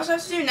then what else do I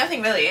have to do?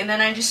 Nothing really. And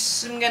then I'm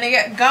going to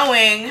get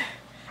going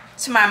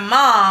to my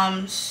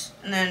mom's.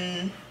 And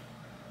then,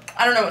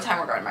 I don't know what time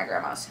we're going to my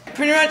grandma's.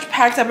 Pretty much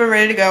packed up and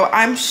ready to go.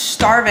 I'm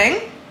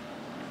starving.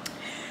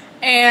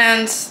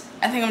 And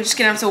I think I'm just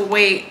gonna have to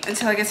wait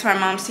until I get to my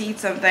mom's to eat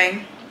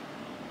something.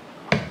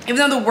 Even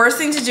though the worst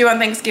thing to do on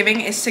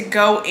Thanksgiving is to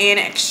go in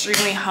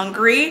extremely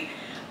hungry,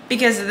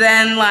 because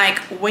then like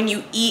when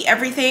you eat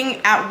everything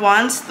at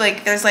once,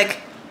 like there's like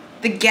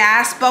the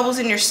gas bubbles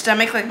in your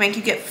stomach like make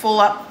you get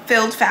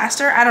filled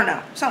faster. I don't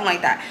know, something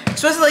like that. You're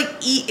supposed to like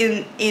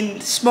eat in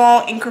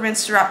small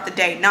increments throughout the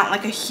day, not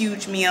like a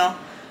huge meal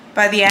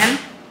by the end.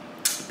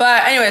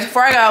 But anyways,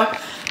 before I go,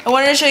 I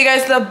wanted to show you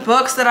guys the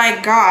books that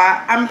I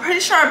got. I'm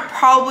pretty sure I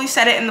probably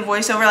said it in the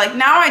voiceover. Like,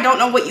 now I don't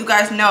know what you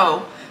guys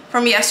know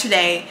from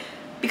yesterday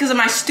because of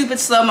my stupid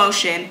slow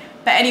motion.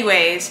 But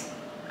anyways,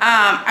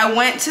 I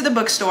went to the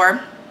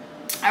bookstore.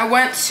 I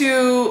went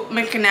to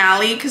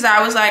McNally because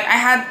I was like, I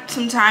had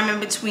some time in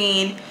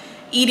between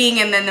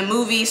eating and then the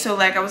movie. So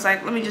like, I was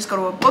like, let me just go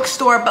to a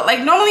bookstore. But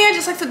like, normally I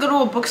just like to go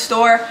to a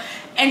bookstore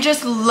and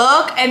just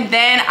look, and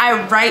then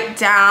I write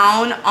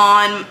down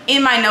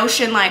in my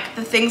Notion like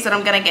the things that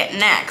I'm gonna get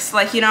next.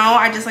 Like, you know,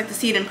 I just like to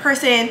see it in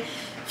person,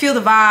 feel the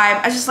vibe.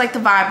 I just like the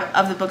vibe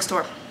of the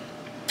bookstore.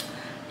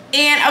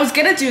 And I was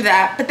gonna do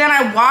that, but then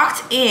I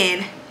walked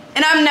in,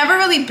 and I've never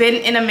really been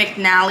in a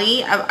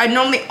McNally. I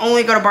normally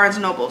only go to Barnes &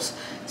 Nobles.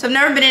 So I've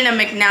never been in a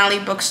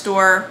McNally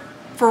bookstore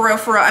for real.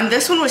 And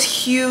this one was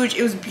huge.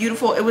 It was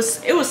beautiful. It was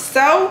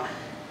so,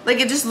 like,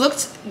 it just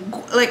looked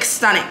like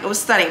stunning. It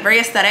was stunning, very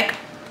aesthetic.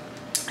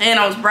 And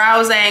I was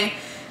browsing,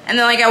 and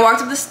then like I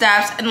walked up the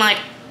steps, and like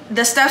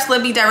the steps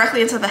led me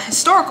directly into the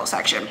historical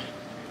section,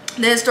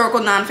 the historical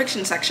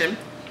nonfiction section.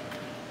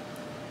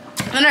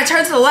 And then I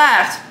turned to the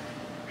left,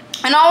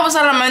 and all of a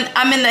sudden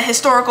I'm in the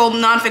historical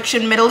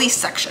nonfiction Middle East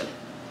section.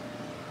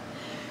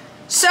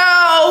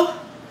 So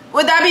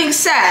with that being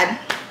said,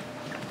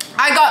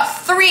 I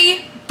got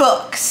 3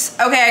 books.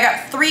 Okay, I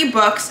got 3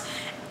 books,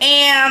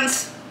 and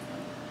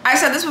I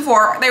said this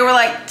before, they were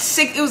like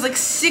it was like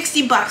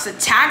 60 bucks. The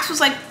tax was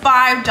like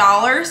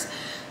 $5.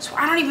 So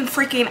I don't even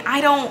freaking,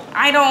 I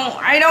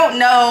don't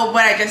know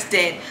what I just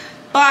did.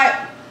 But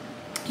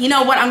you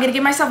know what, I'm gonna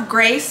give myself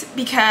grace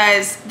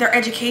because they're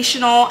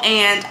educational,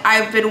 and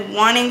I've been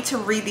wanting to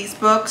read these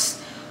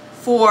books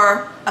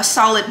for a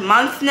solid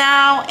month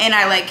now, and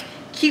I like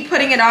keep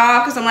putting it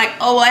off because I'm like,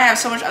 oh well, I have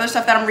so much other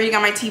stuff that I'm reading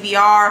on my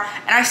TBR,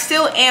 and I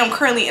still am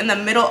currently in the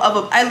middle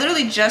of I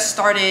literally just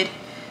started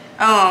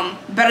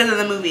Better Than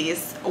the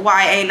Movies,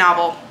 YA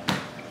novel.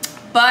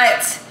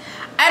 But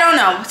I don't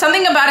know,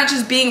 something about it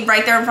just being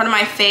right there in front of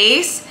my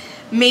face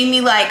made me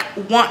like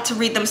want to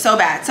read them so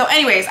bad. So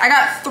anyways, I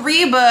got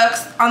 3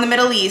 books on the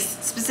Middle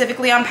East,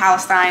 specifically on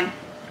Palestine.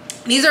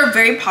 These are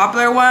very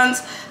popular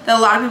ones that a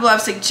lot of people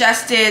have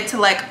suggested to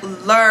like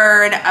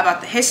learn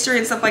about the history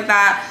and stuff like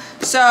that.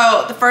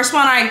 So the first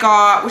one I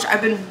got, which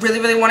I've been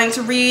really wanting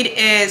to read,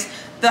 is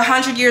The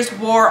 100 Years'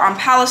 War on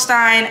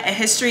Palestine, A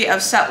History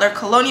of Settler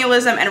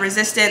Colonialism and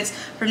Resistance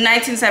from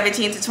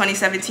 1917 to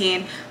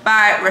 2017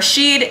 by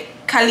Rashid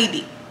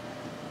Khalidi.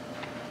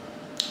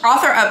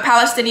 author of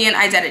Palestinian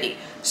Identity.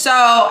 So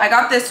I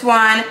got this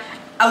one.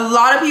 A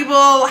lot of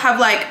people have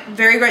like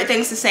very great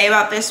things to say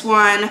about this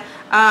one,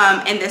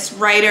 and this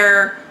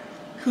writer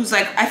who's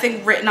like, I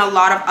think, written a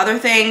lot of other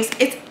things.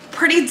 It's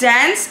pretty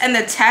dense and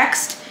the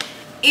text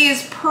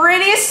is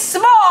pretty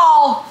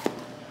small.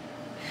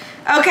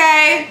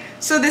 Okay,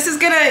 so this is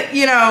gonna,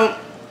 you know,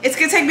 it's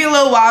gonna take me a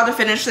little while to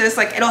finish this.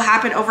 Like, it'll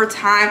happen over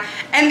time.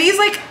 And these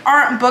like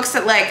aren't books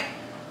that like,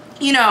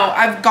 you know,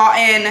 I've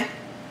gotten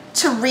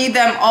to read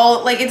them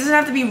all. Like, it doesn't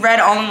have to be read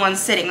all in one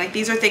sitting. Like,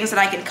 these are things that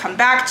I can come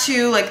back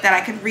to, like that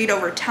I could read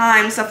over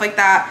time, stuff like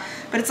that.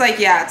 But it's like,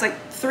 yeah, it's like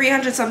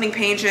 300 something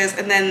pages,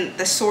 and then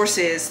the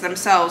sources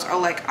themselves are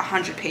like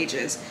 100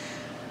 pages.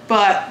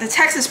 But the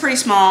text is pretty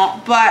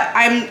small, but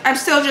I'm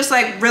still just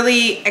like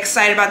really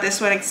excited about this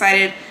one,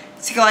 excited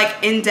to go like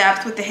in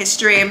depth with the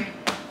history.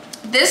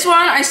 This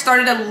one I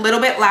started a little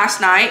bit last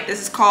night. This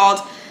is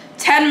called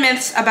 10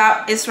 Myths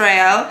About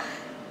Israel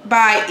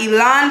by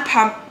𝐿an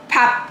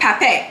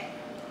Pappé.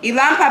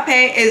 𝐿an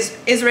Pappé is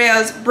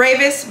Israel's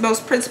bravest,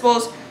 most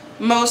principled,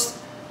 most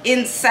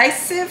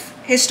incisive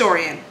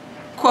historian,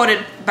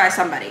 quoted by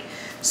somebody.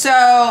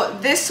 So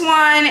this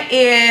one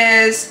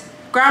is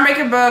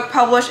groundbreaking book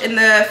published on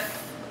the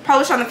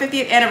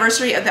 50th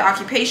anniversary of the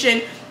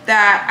occupation.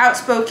 That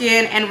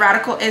outspoken and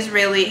radical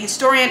Israeli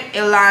historian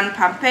𝐿an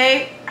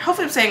Pappé,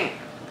 hopefully I'm saying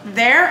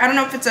there, I don't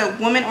know if it's a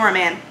woman or a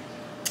man,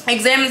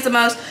 examines the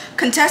most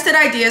contested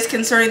ideas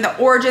concerning the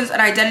origins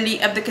and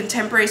identity of the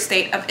contemporary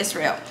state of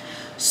Israel.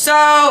 So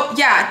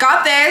yeah,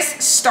 got this,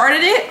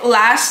 started it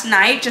last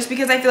night just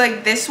because I feel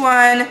like this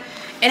one,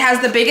 it has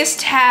the biggest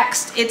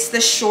text, it's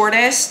the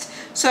shortest,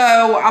 so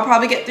I'll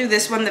probably get through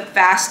this one the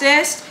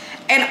fastest.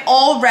 And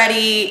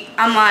already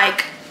I'm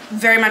like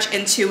very much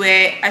into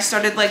it. I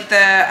started like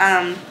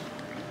the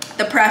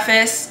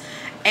preface,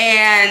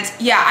 and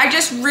yeah, I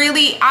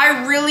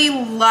really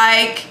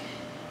like,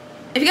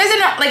 if you guys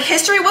didn't know, like,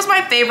 history was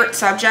my favorite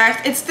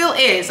subject. It still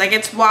is. Like,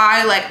 it's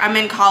why like I'm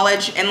in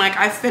college and like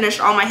I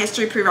finished all my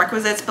history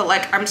prerequisites, but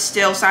like I'm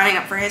still signing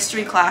up for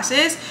history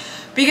classes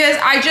because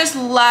I just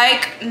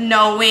like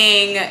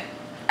knowing,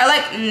 I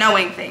like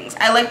knowing things.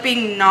 I like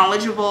being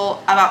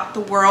knowledgeable about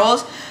the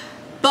world.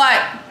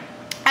 But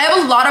I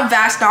have a lot of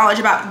vast knowledge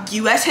about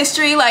US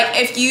history. Like,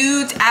 if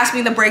you ask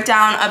me the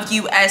breakdown of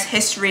US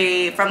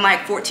history from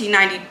like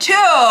 1492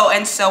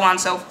 and so on and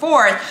so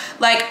forth,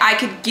 like I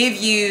could give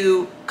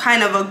you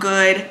kind of a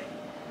good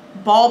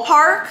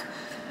ballpark.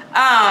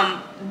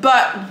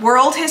 But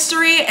world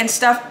history and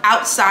stuff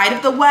outside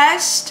of the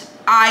West,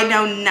 I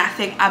know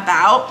nothing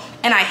about,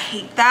 and I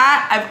hate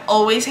that. I've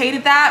always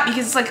hated that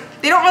because it's like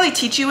they don't really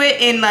teach you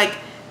it in like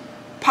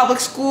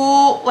public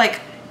school, like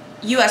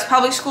US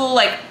public school.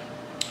 Like,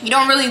 you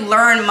don't really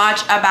learn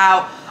much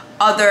about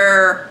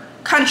other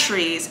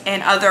countries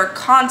and other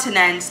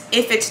continents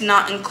if it's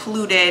not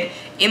included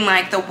in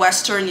like the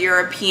Western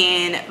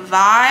European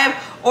vibe,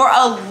 or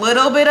a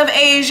little bit of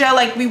Asia.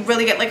 Like, we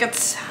really get like a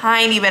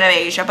tiny bit of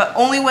Asia, but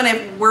only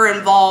when we're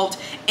involved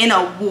in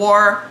a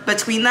war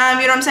between them,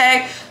 you know what I'm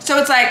saying? So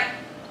it's like,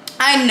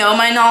 I know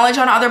my knowledge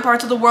on other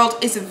parts of the world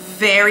is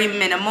very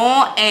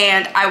minimal,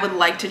 and I would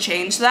like to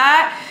change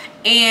that.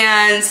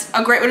 And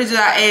a great way to do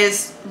that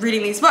is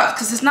reading these books,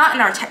 because it's not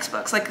in our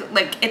textbooks.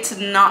 Like it's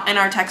not in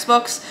our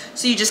textbooks,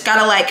 so you just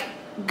gotta like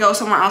go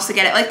somewhere else to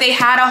get it. Like, they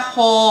had a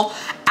whole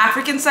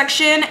African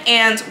section,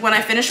 and when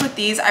I finish with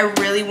these, I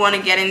really want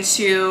to get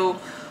into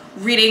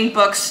reading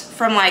books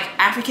from like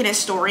African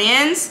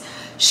historians,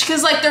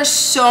 because like there's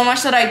so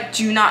much that I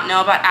do not know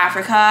about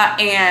Africa,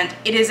 and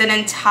it is an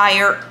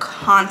entire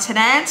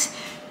continent,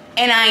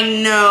 and I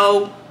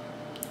know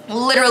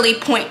literally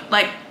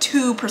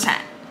 0.02%,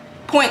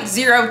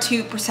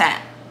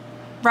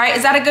 right?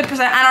 Is that a good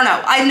percent? I don't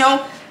know. I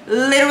know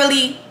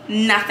literally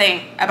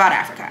nothing about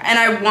Africa, and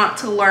I want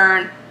to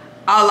learn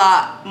a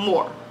lot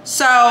more.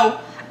 So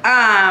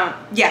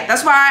yeah,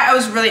 that's why I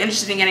was really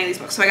interested in getting these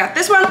books. So I got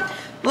this one.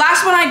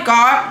 Last one I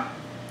got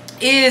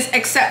is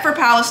Except for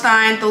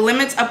Palestine, The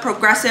Limits of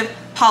Progressive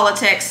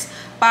Politics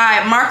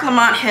by Mark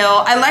Lamont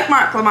Hill. I like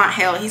Mark Lamont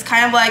Hill. He's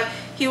kind of like,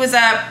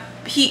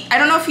 I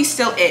don't know if he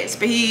still is,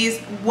 but he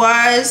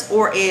was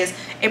or is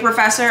a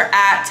professor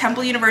at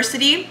Temple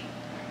University.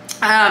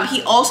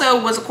 He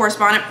also was a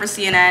correspondent for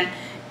CNN,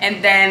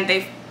 and then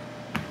they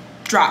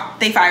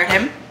fired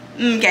him.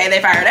 Okay,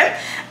 they fired him.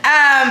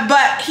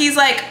 But he's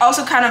like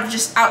also kind of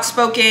just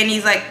outspoken.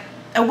 He's like,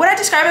 would I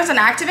describe him as an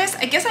activist?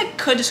 I guess I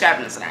could describe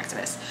him as an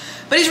activist.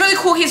 But he's really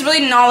cool. He's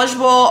really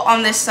knowledgeable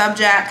on this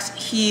subject.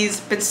 He's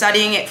been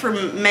studying it for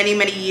many,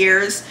 many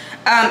years.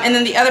 And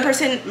then the other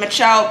person,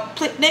 Michelle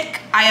Plitnick,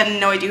 I have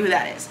no idea who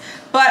that is.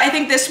 But I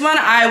think this one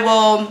I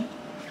will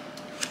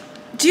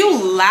do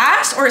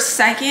last or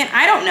second.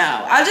 I don't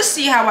know. I'll just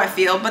see how I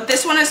feel. But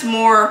this one is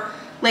more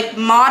like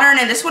modern,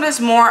 and this one is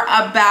more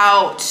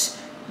about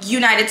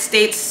United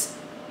States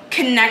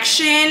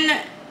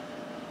connection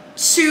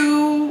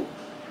to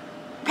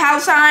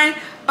Palestine,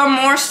 but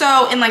more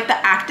so in like the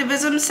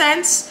activism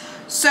sense.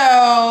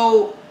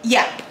 So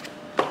yeah,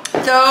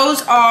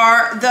 those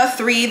are the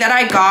three that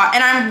I got,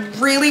 and I'm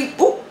really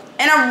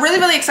and I'm really,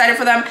 really excited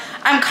for them.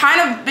 I'm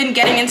kind of been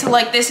getting into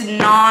like this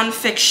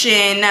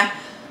nonfiction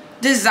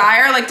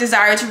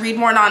desire to read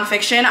more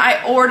nonfiction.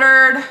 I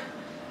ordered,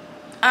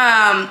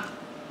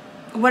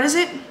 what is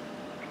it?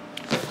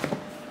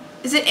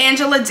 Is it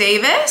Angela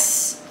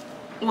Davis?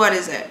 What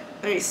is it?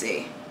 Let me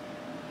see.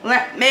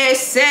 Let me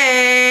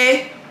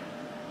see.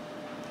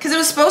 Because it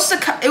was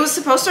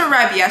supposed to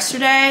arrive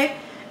yesterday,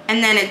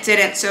 and then it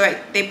didn't, so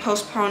they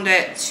postponed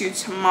it to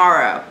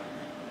tomorrow.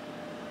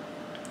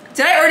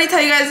 Did I already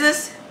tell you guys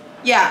this?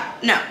 Yeah,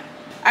 no.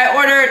 I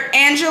ordered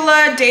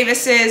Angela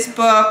Davis's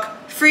book,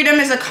 Freedom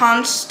is a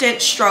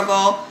Constant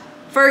Struggle,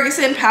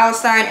 Ferguson,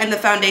 Palestine, and the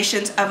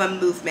Foundations of a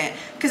Movement.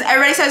 Because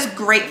everybody says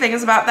great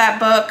things about that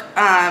book,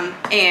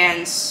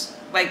 and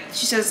like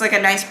she says like a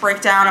nice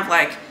breakdown of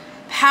like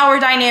power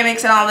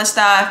dynamics and all this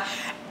stuff.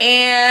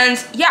 And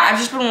yeah, I've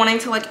just been wanting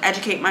to like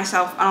educate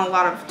myself on a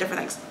lot of different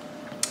things.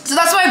 So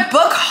that's my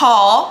book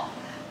haul.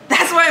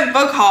 That's my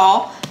book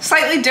haul.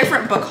 Slightly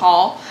different book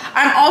haul.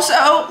 I'm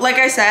also, like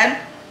I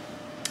said,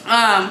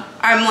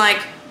 I'm like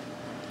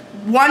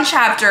one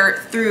chapter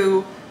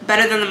through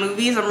Better Than the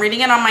Movies. I'm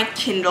reading it on my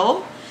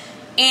Kindle,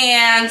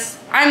 and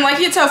I'm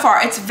liking it so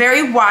far. It's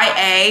very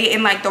YA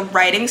in like the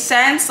writing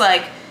sense.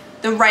 Like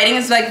the writing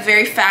is like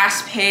very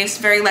fast paced,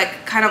 very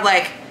like kind of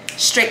like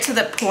straight to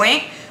the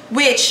point,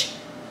 which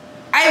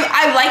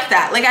I like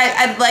that. Like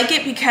I like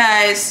it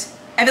because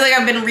I feel like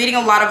I've been reading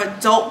a lot of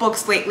adult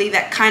books lately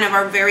that kind of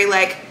are very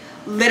like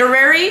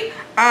literary.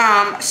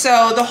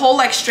 So the whole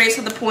like straight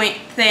to the point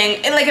thing,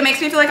 it makes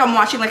me feel like I'm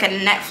watching like a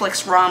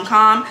Netflix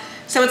rom-com.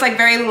 So it's like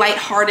very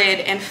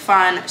lighthearted and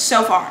fun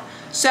so far.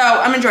 So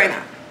I'm enjoying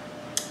that.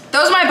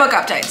 Those are my book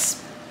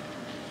updates.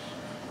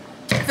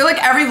 I feel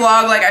like every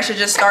vlog, like I should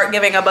just start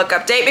giving a book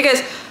update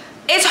because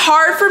it's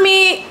hard for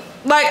me.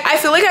 Like I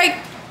feel like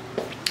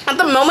at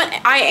the moment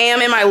I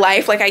am in my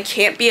life, like I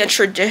can't be a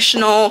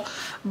traditional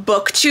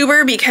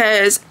booktuber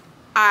because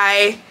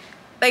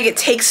it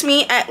takes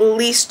me at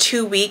least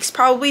 2 weeks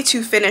probably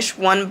to finish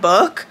one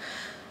book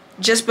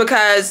just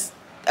because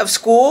of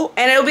school,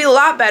 and it'll be a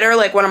lot better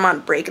like when I'm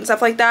on break and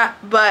stuff like that.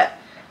 But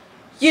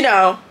you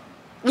know,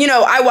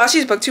 I watch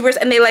these booktubers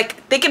and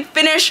they can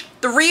finish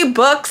 3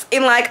 books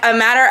in like a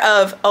matter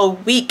of a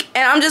week,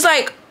 and I'm just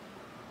like,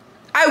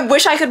 I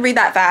wish I could read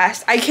that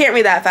fast. I can't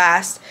read that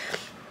fast.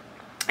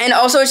 And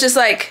also it's just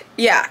like,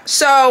 yeah,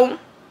 so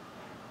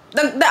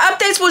the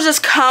updates will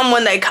just come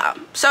when they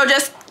come. So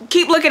just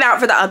keep looking out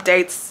for the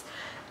updates.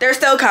 They're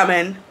still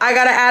coming. I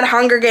gotta add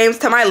Hunger Games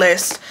to my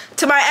list.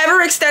 To my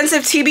ever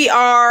extensive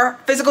TBR,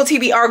 physical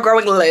TBR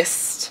growing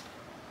list.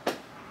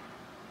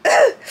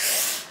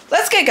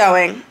 Let's get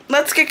going.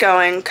 Let's get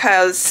going,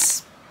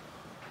 because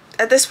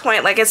at this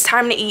point, like, it's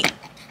time to eat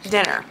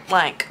dinner.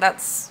 Like,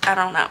 that's, I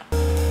don't know.